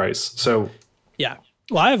versus price. So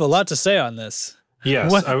well, I have a lot to say on this.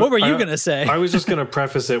 Yes. What were you going to say? I was just going to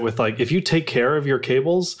preface it with like, if you take care of your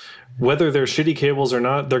cables, whether they're shitty cables or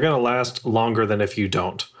not, they're going to last longer than if you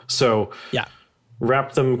don't. So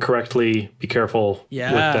wrap them correctly, be careful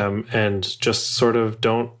with them, and just sort of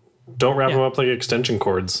don't Don't wrap them up like extension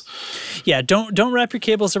cords. Yeah, don't wrap your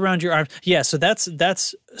cables around your arm. Yeah, so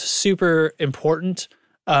that's super important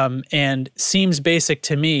and seems basic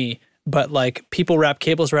to me, but like people wrap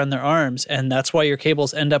cables around their arms, and that's why your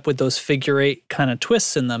cables end up with those figure eight kind of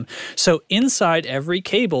twists in them. So inside every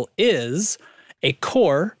cable is a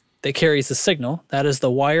core that carries the signal. That is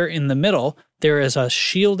the wire in the middle. There is a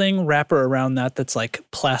shielding wrapper around that that's like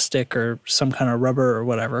plastic or some kind of rubber or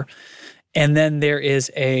whatever. And then there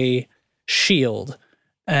is a shield,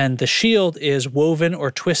 and the shield is woven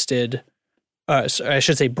or twisted, I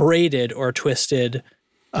should say braided or twisted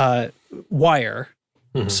wire,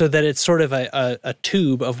 so that it's sort of a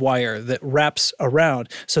tube of wire that wraps around.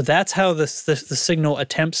 So that's how the signal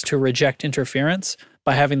attempts to reject interference,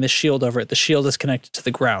 by having the shield over it. The shield is connected to the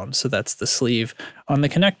ground, so that's the sleeve on the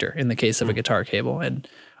connector in the case of a guitar cable and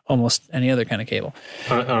almost any other kind of cable.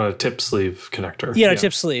 On a tip sleeve connector. Yeah, a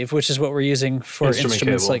tip sleeve, which is what we're using for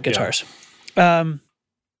instruments like guitars. Yeah.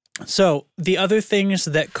 So the other things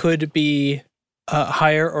that could be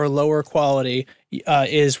higher or lower quality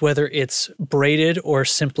is whether it's braided or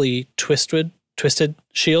simply twisted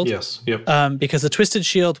shield. Yes, yep. Because the twisted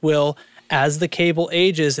shield will, as the cable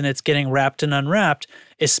ages and it's getting wrapped and unwrapped,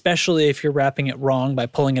 especially if you're wrapping it wrong by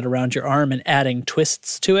pulling it around your arm and adding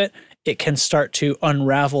twists to it, it can start to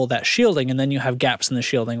unravel that shielding, and then you have gaps in the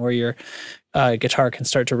shielding where your guitar can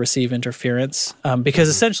start to receive interference. Because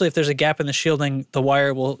essentially, if there's a gap in the shielding, the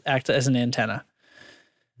wire will act as an antenna.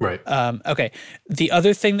 Right. Okay. The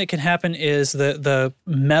other thing that can happen is the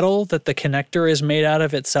metal that the connector is made out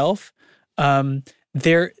of itself.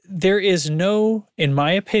 There is no, in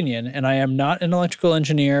my opinion, and I am not an electrical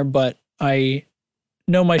engineer, but I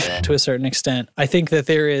know my shit to a certain extent. I think that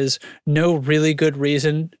there is no really good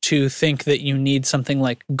reason to think that you need something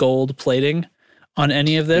like gold plating on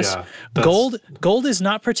any of this. Yeah, gold is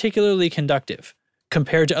not particularly conductive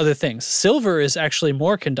compared to other things. Silver is actually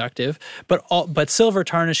more conductive, but silver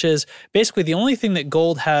tarnishes. Basically, the only thing that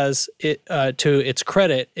gold has to its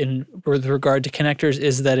credit with regard to connectors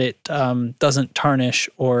is that it doesn't tarnish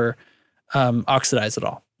or oxidize at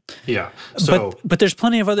all. Yeah. So, but there's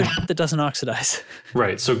plenty of other shit that doesn't oxidize.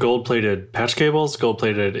 Right. So gold-plated patch cables,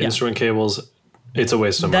 gold-plated instrument cables, it's a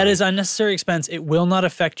waste of money. That is unnecessary expense. It will not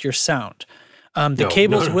affect your sound. The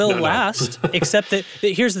cables will last, except that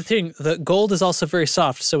here's the thing. The gold is also very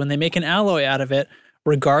soft. So when they make an alloy out of it,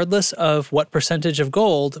 regardless of what percentage of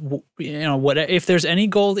gold, if there's any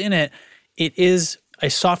gold in it, it is a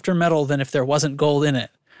softer metal than if there wasn't gold in it.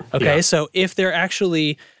 Okay. Yeah. So if they're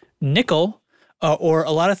actually nickel, or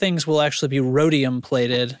a lot of things will actually be rhodium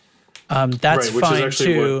plated. That's right, which fine is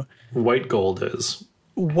actually too. What white gold is.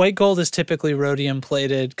 White gold is typically rhodium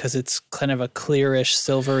plated because it's kind of a clearish,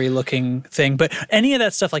 silvery looking thing. But any of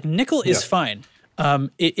that stuff, like nickel, is fine.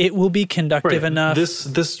 It will be conductive enough. This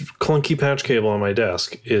clunky patch cable on my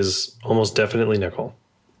desk is almost definitely nickel.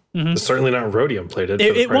 Mm-hmm. It's certainly not rhodium plated.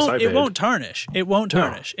 It won't tarnish. It won't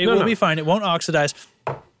tarnish. It will be fine. It won't oxidize.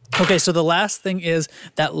 Okay, so the last thing is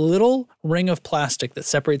that little ring of plastic that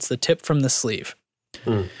separates the tip from the sleeve.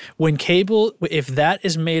 When cable, if that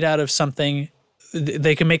is made out of something,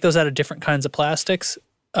 they can make those out of different kinds of plastics.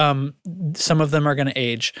 Some of them are going to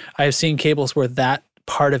age. I have seen cables where that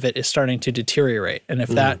part of it is starting to deteriorate. And if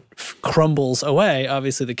that crumbles away,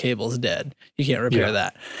 obviously the cable's dead. You can't repair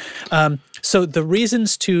that. So the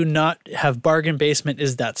reasons to not have bargain basement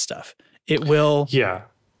is that stuff. It will... Yeah.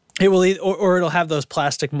 It will, or it'll have those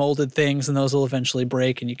plastic molded things, and those will eventually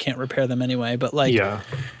break, and you can't repair them anyway. But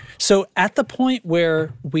so at the point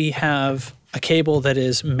where we have a cable that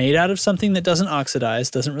is made out of something that doesn't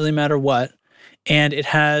oxidize, doesn't really matter what, and it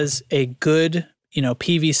has a good,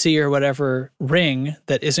 PVC or whatever ring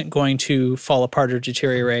that isn't going to fall apart or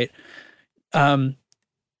deteriorate.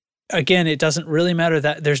 Again, it doesn't really matter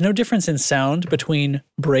that there's no difference in sound between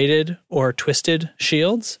braided or twisted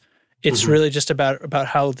shields. It's really just about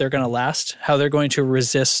how they're going to last, how they're going to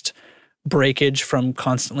resist breakage from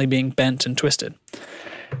constantly being bent and twisted.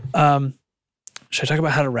 Should I talk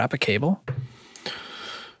about how to wrap a cable?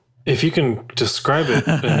 If you can describe it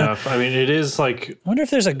enough. I mean, it is like... I wonder if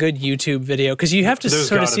there's a good YouTube video, because you have to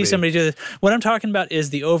sort of see somebody do this. What I'm talking about is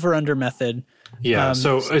the over-under method. Yeah,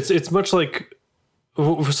 so it's much like...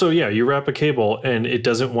 So yeah, you wrap a cable and it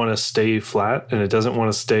doesn't want to stay flat and it doesn't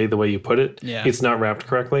want to stay the way you put it. Yeah. It's not wrapped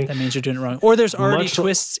correctly. That means you're doing it wrong. Or there's already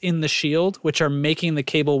twists in the shield which are making the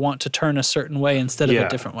cable want to turn a certain way instead of a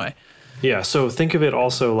different way. Yeah, so think of it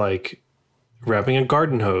also like wrapping a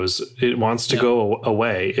garden hose. It wants to go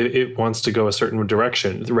away. It wants to go a certain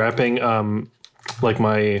direction. Wrapping for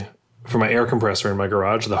my air compressor in my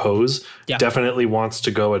garage, the hose definitely wants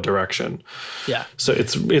to go a direction. Yeah. So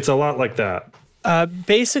it's a lot like that.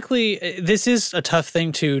 Basically, this is a tough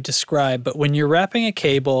thing to describe, but when you're wrapping a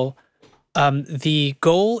cable, the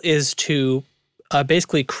goal is to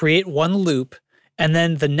basically create one loop, and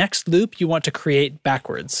then the next loop you want to create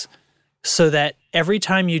backwards, so that every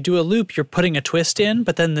time you do a loop, you're putting a twist in,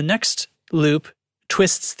 but then the next loop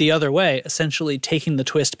twists the other way, essentially taking the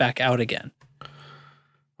twist back out again.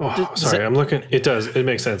 Oh, sorry. I'm looking. It does. It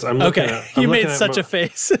makes sense. I'm looking Okay, at. you made such a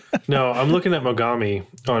face. No, I'm looking at Mogami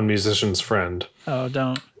on Musician's Friend. Oh,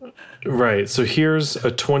 don't. Right. So here's a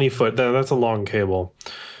 20-foot. That's a long cable.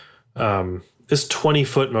 This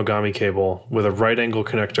 20-foot Mogami cable with a right angle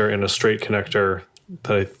connector and a straight connector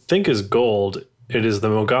that I think is gold. It is the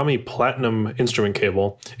Mogami Platinum instrument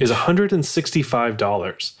cable. Is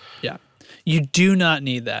 $165. Yeah, you do not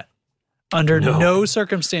need that. Under no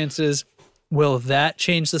circumstances will that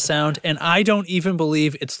change the sound, and I don't even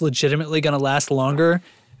believe it's legitimately going to last longer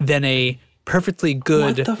than a perfectly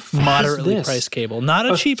good, moderately priced cable.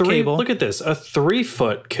 Not a cheap cable. Look at this. A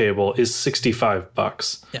 3-foot cable is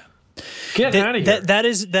 $65. Yeah. Get out of here. That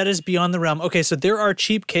is beyond the realm. Okay, so there are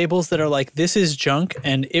cheap cables that are like, this is junk,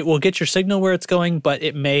 and it will get your signal where it's going, but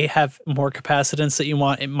it may have more capacitance that you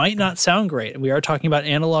want. It might not sound great. We are talking about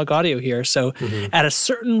analog audio here, so at a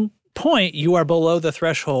certain point, you are below the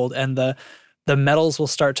threshold, and the metals will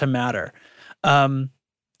start to matter. I'm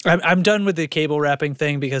done with the cable wrapping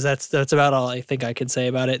thing because that's about all I think I can say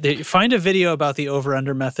about it. Find a video about the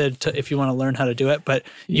over-under method if you want to learn how to do it, but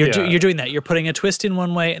you're doing that. You're putting a twist in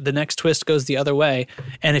one way, the next twist goes the other way,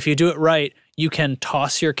 and if you do it right, you can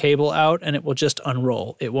toss your cable out and it will just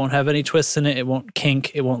unroll. It won't have any twists in it. It won't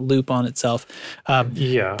kink. It won't loop on itself.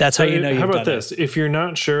 That's how you know you've done it. How about this? If you're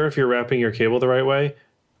not sure if you're wrapping your cable the right way,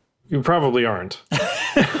 you probably aren't.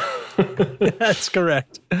 That's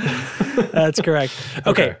correct. That's correct.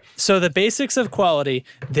 Okay, so the basics of quality,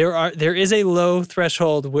 there is a low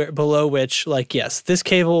threshold below which, like, yes, this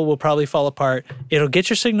cable will probably fall apart. It'll get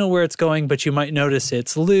your signal where it's going, but you might notice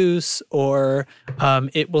it's loose, or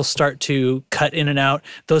it will start to cut in and out.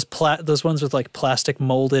 Those ones with like plastic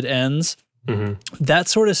molded ends, that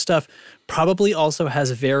sort of stuff probably also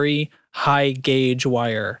has very high gauge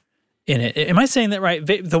wire in it. Am I saying that right?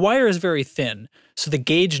 The wire is very thin, so the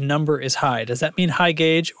gauge number is high. Does that mean high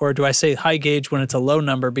gauge, or do I say high gauge when it's a low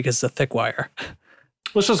number because it's a thick wire?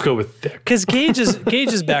 Let's just go with thick. Because gauge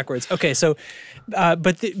is backwards. Okay, so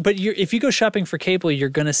if you go shopping for cable, you're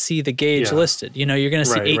going to see the gauge listed. You know, you're going to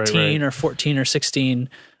see 18 or 14 or 16.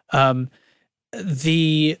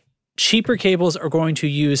 The cheaper cables are going to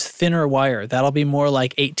use thinner wire. That'll be more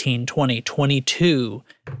like 18, 20, 22.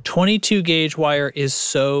 22 gauge wire is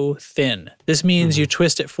so thin. This means you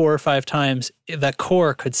twist it 4 or 5 times, that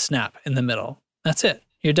core could snap in the middle. That's it.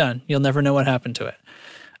 You're done. You'll never know what happened to it.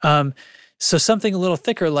 So something a little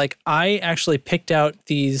thicker, like I actually picked out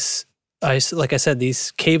these, like I said,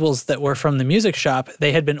 these cables that were from the music shop.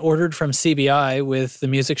 They had been ordered from CBI with the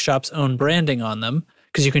music shop's own branding on them,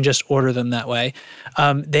 because you can just order them that way.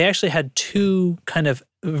 They actually had 2 kind of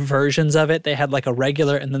versions of it. They had like a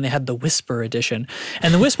regular, and then they had the Whisper edition.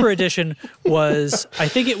 And the Whisper edition was, I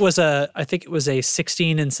think it was a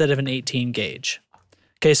 16 instead of an 18 gauge.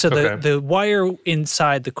 Okay, so the wire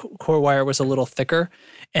inside the core wire was a little thicker,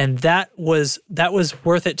 and that was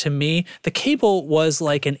worth it to me. The cable was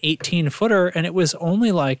like an 18-footer, and it was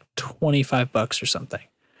only like $25 or something.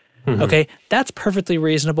 Okay, that's perfectly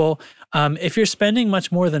reasonable. If you're spending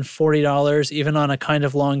much more than $40, even on a kind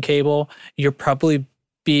of long cable, you're probably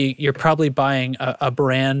buying a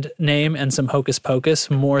brand name and some hocus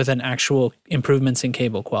pocus more than actual improvements in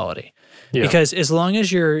cable quality. Yeah. Because as long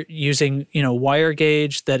as you're using, wire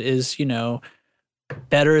gauge that is,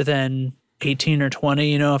 better than 18 or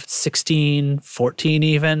 20, if it's 16, 14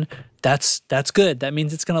 even, that's good. That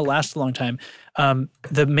means it's going to last a long time.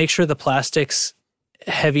 Make sure the plastic's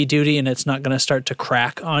heavy duty and it's not going to start to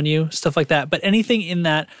crack on you, stuff like that. But anything in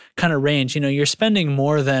that kind of range, you're spending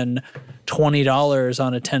more than $20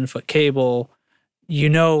 on a 10-foot cable,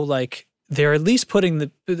 like they're at least putting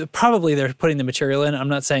they're putting the material in. I'm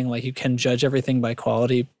not saying like you can judge everything by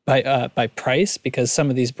quality, by price, because some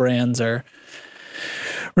of these brands are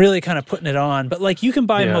really kind of putting it on. But like you can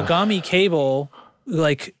buy Mogami cable,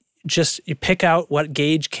 like just you pick out what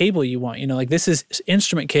gauge cable you want. Like this is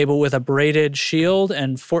instrument cable with a braided shield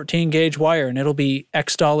and 14 gauge wire, and it'll be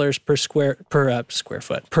X dollars per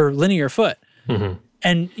linear foot.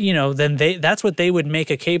 And then that's what they would make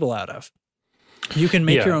a cable out of. You can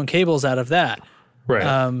make your own cables out of that. Right.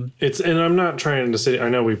 And I'm not trying to say, I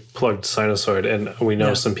know we plugged Sinusoid and we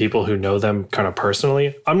know some people who know them kind of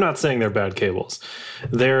personally. I'm not saying they're bad cables.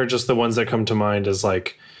 They're just the ones that come to mind as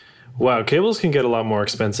like, wow, cables can get a lot more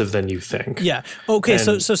expensive than you think. Yeah. Okay.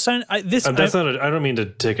 And That's not. I don't mean to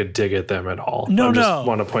take a dig at them at all. No, I just no.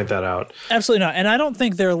 want to point that out. Absolutely not. And I don't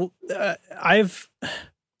think they're.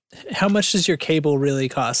 How much does your cable really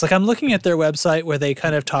cost? Like I'm looking at their website where they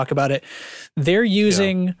kind of talk about it. They're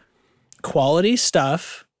using quality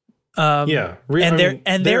stuff.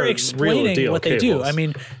 They're explaining what they do. I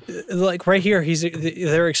mean, like right here,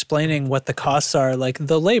 they're explaining what the costs are, like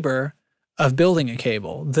the labor of building a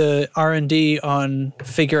cable, the R&D on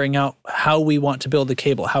figuring out how we want to build the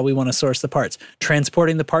cable, how we want to source the parts,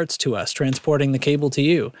 transporting the parts to us, transporting the cable to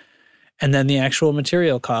you, and then the actual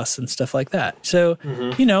material costs and stuff like that. So,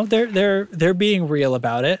 they're being real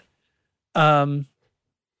about it.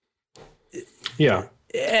 Yeah.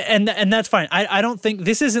 And that's fine. I don't think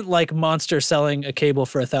this isn't like Monster selling a cable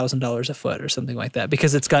for $1,000 a foot or something like that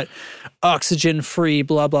because it's got oxygen free,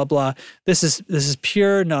 blah blah blah. This is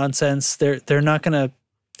pure nonsense. They're not gonna.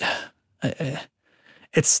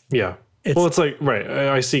 It's like right.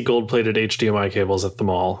 I see gold plated HDMI cables at the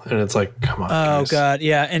mall, and it's like, come on. Oh guys. God,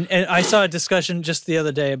 yeah. And I saw a discussion just the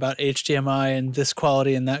other day about HDMI and this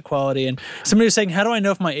quality and that quality, and somebody was saying, "How do I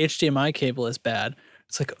know if my HDMI cable is bad?"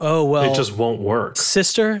 It's like, oh, well. It just won't work.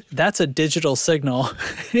 Sister, that's a digital signal.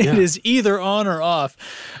 It is either on or off.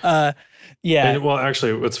 Yeah. And, well,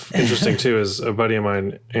 actually, what's interesting, too, is a buddy of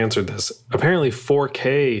mine answered this. Apparently,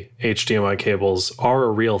 4K HDMI cables are a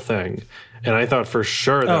real thing. And I thought for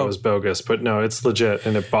sure that was bogus. But no, it's legit.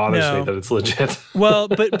 And it bothers me that it's legit. Well,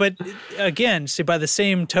 but again, see, by the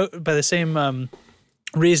same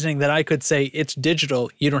reasoning that I could say it's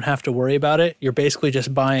digital, you don't have to worry about it. You're basically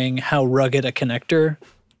just buying how rugged a connector,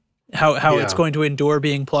 how it's going to endure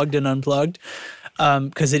being plugged and unplugged.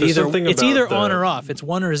 Because it's either on or off. It's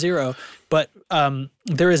 1 or 0. But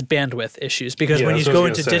there is bandwidth issues because when you go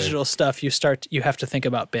into digital stuff, you have to think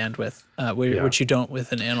about bandwidth, which you don't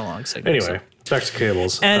with an analog signal. Anyway, back to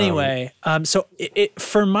cables. Anyway, so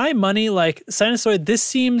for my money, like Sinusoid, this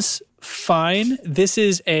seems fine. This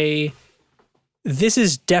is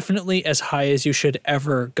definitely as high as you should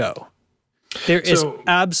ever go. There is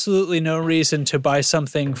absolutely no reason to buy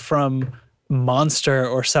something from Monster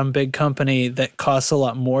or some big company that costs a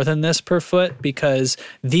lot more than this per foot because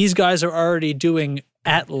these guys are already doing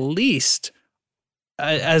at least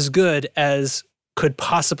as good as could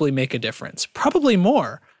possibly make a difference. Probably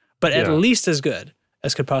more, but at least as good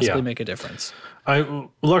as could possibly make a difference.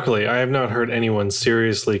 Luckily, I have not heard anyone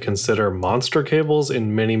seriously consider Monster cables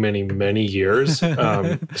in many, many, many years.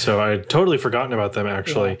 So I had totally forgotten about them,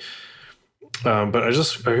 actually. Yeah.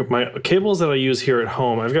 But my cables that I use here at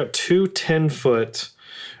home, I've got two 10-foot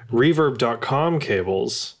Reverb.com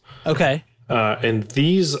cables. Okay. And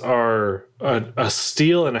these are a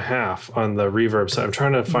steel and a half on the Reverb side. I'm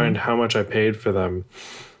trying to find how much I paid for them.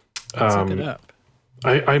 Let's look it up.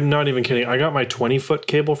 I'm not even kidding. I got my 20-foot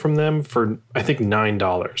cable from them for, I think,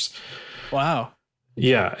 $9. Wow.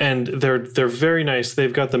 Yeah, and they're very nice.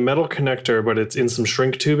 They've got the metal connector, but it's in some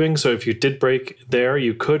shrink tubing. So if you did break there,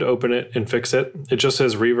 you could open it and fix it. It just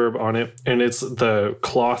says Reverb on it, and it's the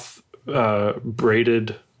cloth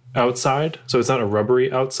braided outside. So it's not a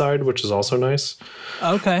rubbery outside, which is also nice.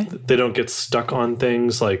 Okay. They don't get stuck on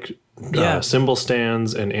things like cymbal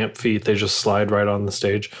stands and amp feet. They just slide right on the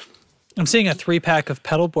stage. I'm seeing a 3-pack of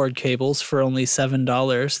pedalboard cables for only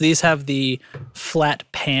 $7. These have the flat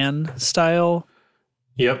pan style.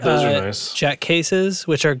 Yep, those are nice. Jack cases,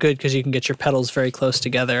 which are good because you can get your pedals very close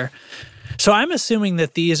together. So I'm assuming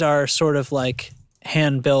that these are sort of like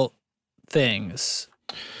hand-built things.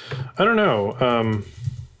 I don't know.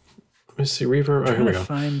 Let me see. Reverb. Oh, here we go.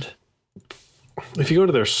 If you go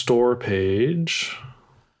to their store page,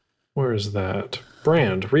 where is that?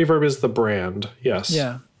 Brand. Reverb is the brand. Yes.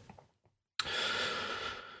 Yeah.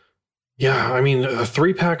 Yeah, I mean, a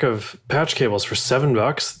 3-pack of patch cables for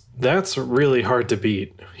 $7, that's really hard to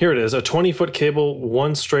beat. Here it is, a 20-foot cable,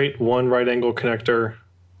 1 straight, 1 right angle connector,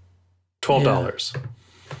 $12. Yeah.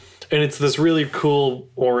 And it's this really cool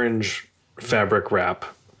orange fabric wrap.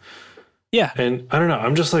 Yeah. And I don't know,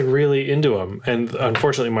 I'm just like really into them. And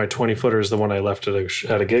unfortunately, my 20-footer is the one I left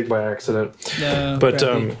at a gig by accident. No, but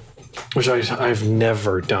which I've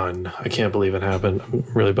never done. I can't believe it happened. I'm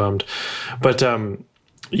really bummed. But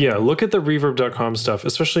yeah, look at the Reverb.com stuff,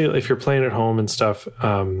 especially if you're playing at home and stuff.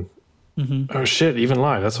 Oh shit, even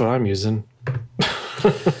live. That's what I'm using.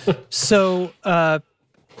 So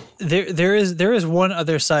there is one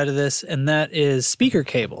other side of this, and that is speaker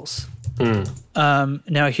cables.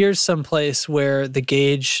 Now here's some place where the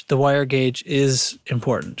wire gauge is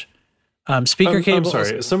important. Speaker cables. I'm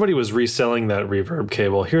sorry, somebody was reselling that Reverb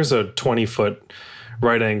cable. Here's a 20-foot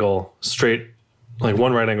right angle straight, like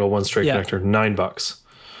 1 right angle, 1 straight connector, $9.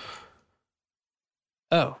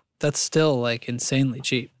 Oh, that's still like insanely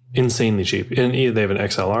cheap. Insanely cheap. And they have an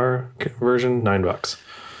XLR version, $9.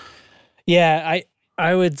 Yeah,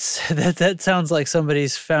 I would that sounds like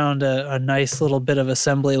somebody's found a nice little bit of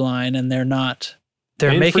assembly line, and they're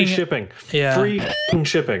and making free shipping. Yeah. Free f***ing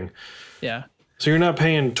shipping. Yeah. So you're not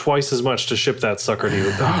paying twice as much to ship that sucker to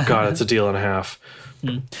you. Oh God, it's a deal and a half.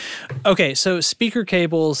 Okay, so speaker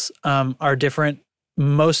cables are different.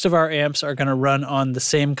 Most of our amps are going to run on the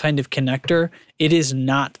same kind of connector. It is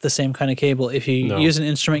not the same kind of cable. If you use an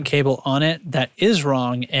instrument cable on it, that is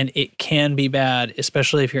wrong, and it can be bad,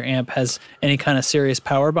 especially if your amp has any kind of serious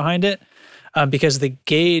power behind it, because the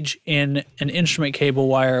gauge in an instrument cable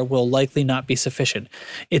wire will likely not be sufficient.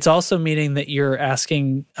 It's also meaning that you're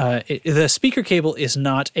asking, the speaker cable is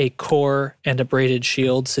not a core and a braided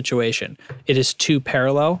shield situation. It is two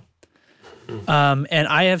parallel. And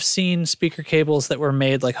I have seen speaker cables that were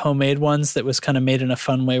made, like homemade ones, that was kind of made in a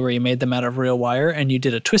fun way where you made them out of real wire and you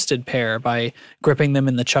did a twisted pair by gripping them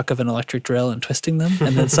in the chuck of an electric drill and twisting them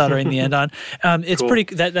and then soldering the end on. It's cool.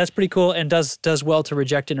 That's pretty cool and does well to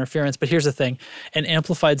reject interference. But here's the thing: an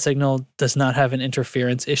amplified signal does not have an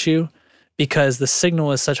interference issue because the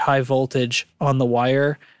signal is such high voltage on the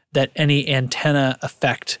wire that any antenna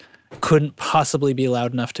effect couldn't possibly be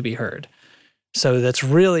loud enough to be heard. So that's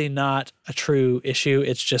really not a true issue.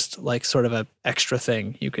 It's just like sort of an extra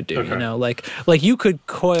thing you could do, you know, like you could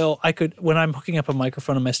when I'm hooking up a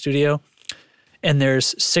microphone in my studio and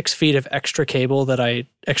there's 6 feet of extra cable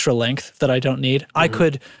extra length that I don't need, I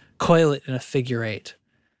could coil it in a figure 8.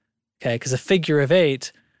 Okay. Because a figure of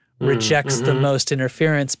 8 rejects the most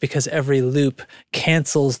interference because every loop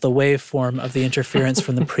cancels the waveform of the interference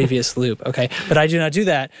from the previous loop. Okay. But I do not do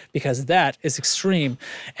that because that is extreme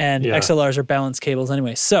and XLRs are balanced cables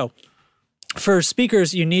anyway. So for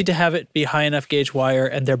speakers, you need to have it be high enough gauge wire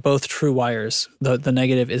and they're both true wires. The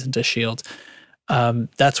negative isn't a shield.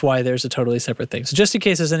 That's why there's a totally separate thing. So just in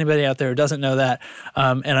case there's anybody out there who doesn't know that,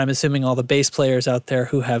 and I'm assuming all the bass players out there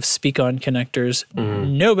who have speak-on connectors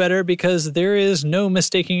know better because there is no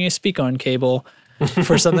mistaking a speak-on cable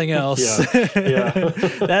for something else.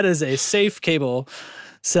 That is a safe cable.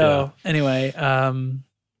 So anyway, I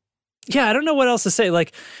don't know what else to say.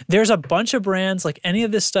 Like, there's a bunch of brands. Like, any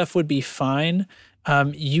of this stuff would be fine.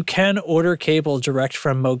 You can order cable direct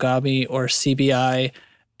from Mogami or CBI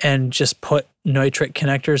and just put Neutrik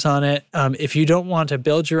connectors on it. If you don't want to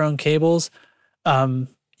build your own cables,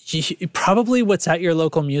 probably what's at your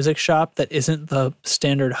local music shop that isn't the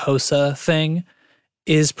standard HOSA thing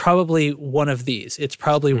is probably one of these. It's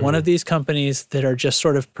probably one of these companies that are just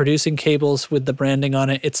sort of producing cables with the branding on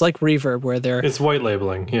it. It's like Reverb where it's white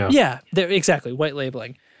labeling. Yeah, they're exactly white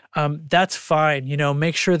labeling. That's fine. You know,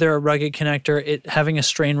 make sure they're a rugged connector. Having a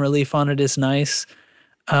strain relief on it is nice.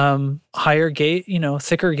 Higher gauge,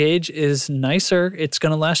 thicker gauge is nicer. It's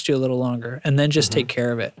going to last you a little longer, and then just take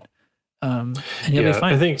care of it. And you'll be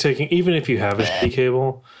fine. I think even if you have a shitty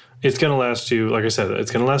cable, it's going to last you, like I said,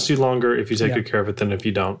 it's going to last you longer if you take good care of it than if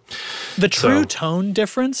you don't. The true tone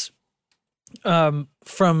difference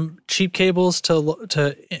from cheap cables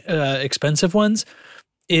to expensive ones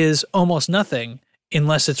is almost nothing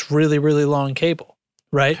unless it's really, really long cable.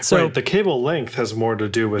 Right. So the cable length has more to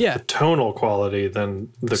do with the tonal quality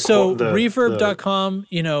than the reverb.com,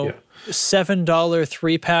 $7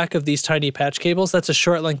 3-pack of these tiny patch cables, that's a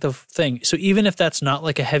short length of thing. So even if that's not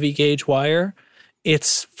like a heavy gauge wire,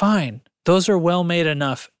 it's fine. Those are well made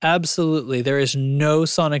enough. Absolutely. There is no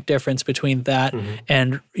sonic difference between that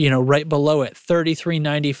and, right below it,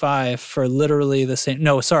 $33.95 for literally the same.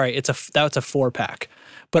 No, sorry, that's a 4-pack.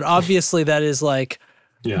 But obviously that is like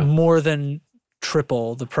more than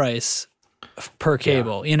triple the price per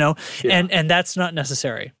cable, and that's not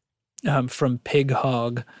necessary from Pig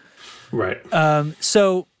Hog. Right.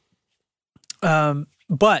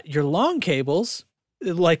 But your long cables,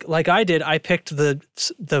 like I did, I picked the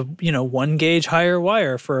 1 gauge higher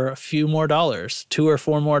wire for a few more dollars, $2 or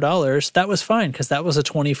 $4 more. That was fine because that was a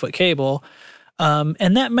 20-foot cable.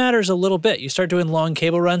 And that matters a little bit. You start doing long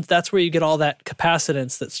cable runs, that's where you get all that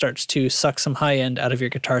capacitance that starts to suck some high end out of your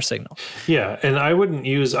guitar signal. Yeah, and I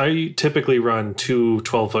typically run 2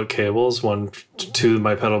 12-foot cables, one to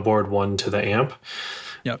my pedal board, one to the amp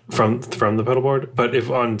from the pedal board. But if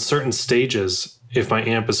on certain stages, if my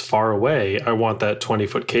amp is far away, I want that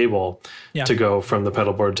 20-foot cable to go from the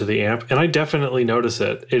pedal board to the amp. And I definitely notice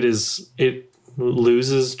it. It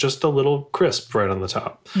loses just a little crisp right on the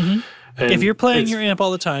top. And if you're playing your amp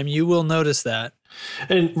all the time, you will notice that.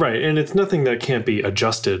 And it's nothing that can't be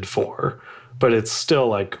adjusted for, but it's still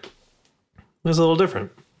like, it's a little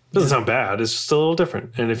different. Doesn't sound bad. It's just a little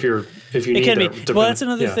different. And if you It need can that, be. Well, that's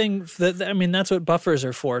another thing. That's what buffers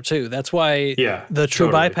are for too. That's why the true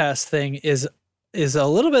totally. bypass thing is a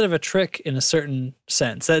little bit of a trick in a certain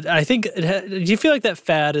sense. That I think. Do you feel like that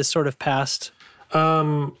fad is sort of past?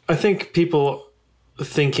 I think people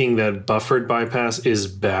thinking that buffered bypass is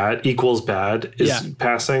bad equals bad is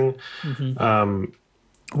passing.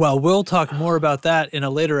 Well, we'll talk more about that in a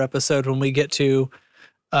later episode when we get to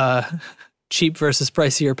cheap versus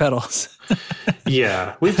pricier pedals.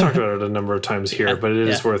 Yeah, we've talked about it a number of times here, but it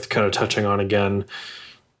is worth kind of touching on again.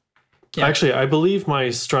 Yeah. Actually, I believe my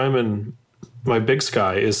Strymon, my Big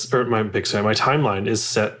Sky my timeline is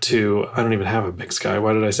set to, I don't even have a Big Sky.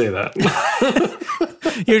 Why did I say that?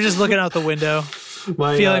 You're just looking out the window,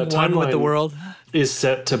 my feeling one with the world. Is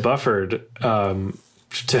set to buffered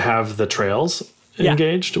to have the trails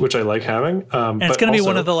engaged, which I like having. And it's going to be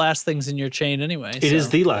one of the last things in your chain anyway. It is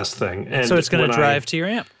the last thing. And so it's going to drive to your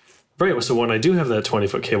amp. Right. So when I do have that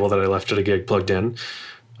 20-foot cable that I left at a gig plugged in,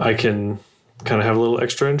 I can kind of have a little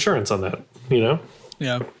extra insurance on that, you know?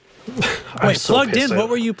 Yeah. Wait, so plugged pissed in? What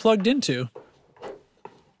were you plugged into?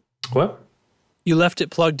 What? You left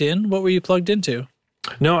it plugged in? What were you plugged into?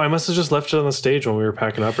 No, I must have just left it on the stage when we were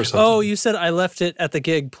packing up or something. Oh, you said I left it at the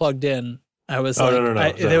gig plugged in. I was no.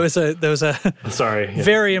 There was a sorry,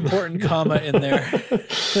 very important comma in there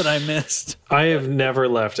that I missed. I have never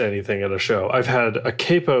left anything at a show. I've had a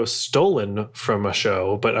capo stolen from a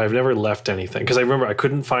show, but I've never left anything because I remember I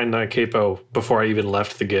couldn't find that capo before I even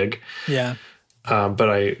left the gig. Yeah. But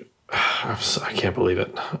I can't believe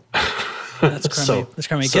it. That's crummy. That's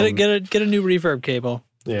crummy. Get a new reverb cable.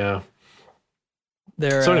 Yeah.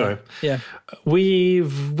 So anyway, we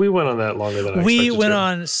went on that longer than I expected. We went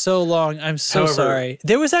on so long. I'm so sorry.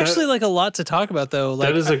 There was actually like a lot to talk about though.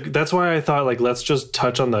 Like, that's why I thought like let's just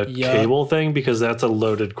touch on the cable thing because that's a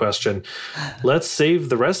loaded question. Let's save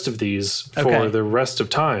the rest of these for the rest of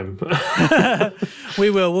time. We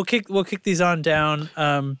will. We'll kick these on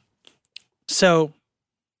down. So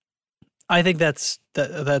I think that's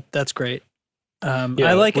great.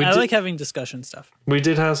 I like having discussion stuff. We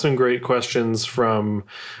did have some great questions from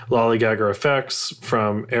Lollygagger Effects,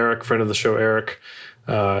 from Eric, friend of the show, Eric.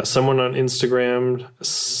 Someone on Instagram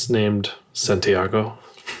named Santiago,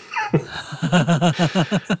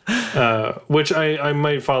 which I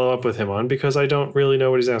might follow up with him on because I don't really know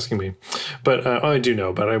what he's asking me. But I do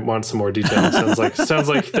know, but I want some more details. Sounds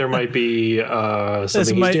like there might be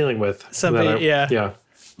something he's dealing with. Yeah.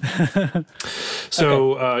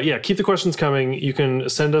 So keep the questions coming. You can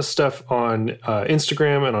send us stuff on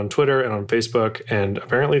Instagram and on Twitter and on Facebook and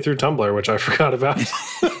apparently through Tumblr, which I forgot about.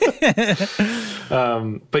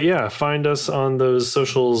 But yeah, find us on those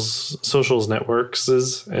socials networks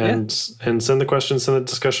and send the questions, send the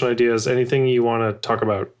discussion ideas, anything you want to talk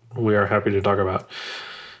about. We are happy to talk about.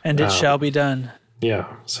 And it shall be done.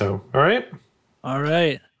 Yeah. So, all right.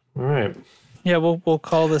 Yeah, we'll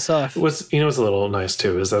call this off. What's a little nice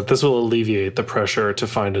too is that this will alleviate the pressure to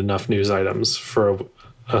find enough news items for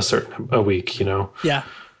a week. You know. Yeah.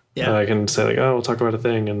 And I can say like, oh, we'll talk about a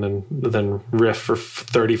thing, and then riff for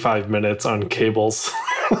 35 minutes on cables.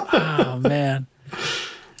 Oh man,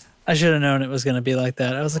 I should have known it was going to be like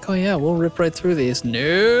that. I was like, oh yeah, we'll rip right through these.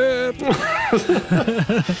 Nope.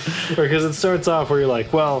 Because it starts off where you're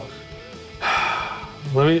like, well,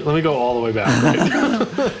 let me go all the way back.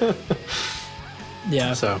 Right?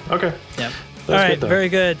 Yeah. So, okay. Yeah. All right. Very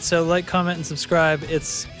good. So like, comment, and subscribe.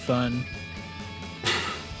 It's fun.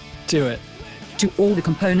 Do it. To all the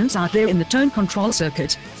components out there in the tone control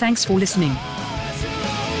circuit, thanks for listening.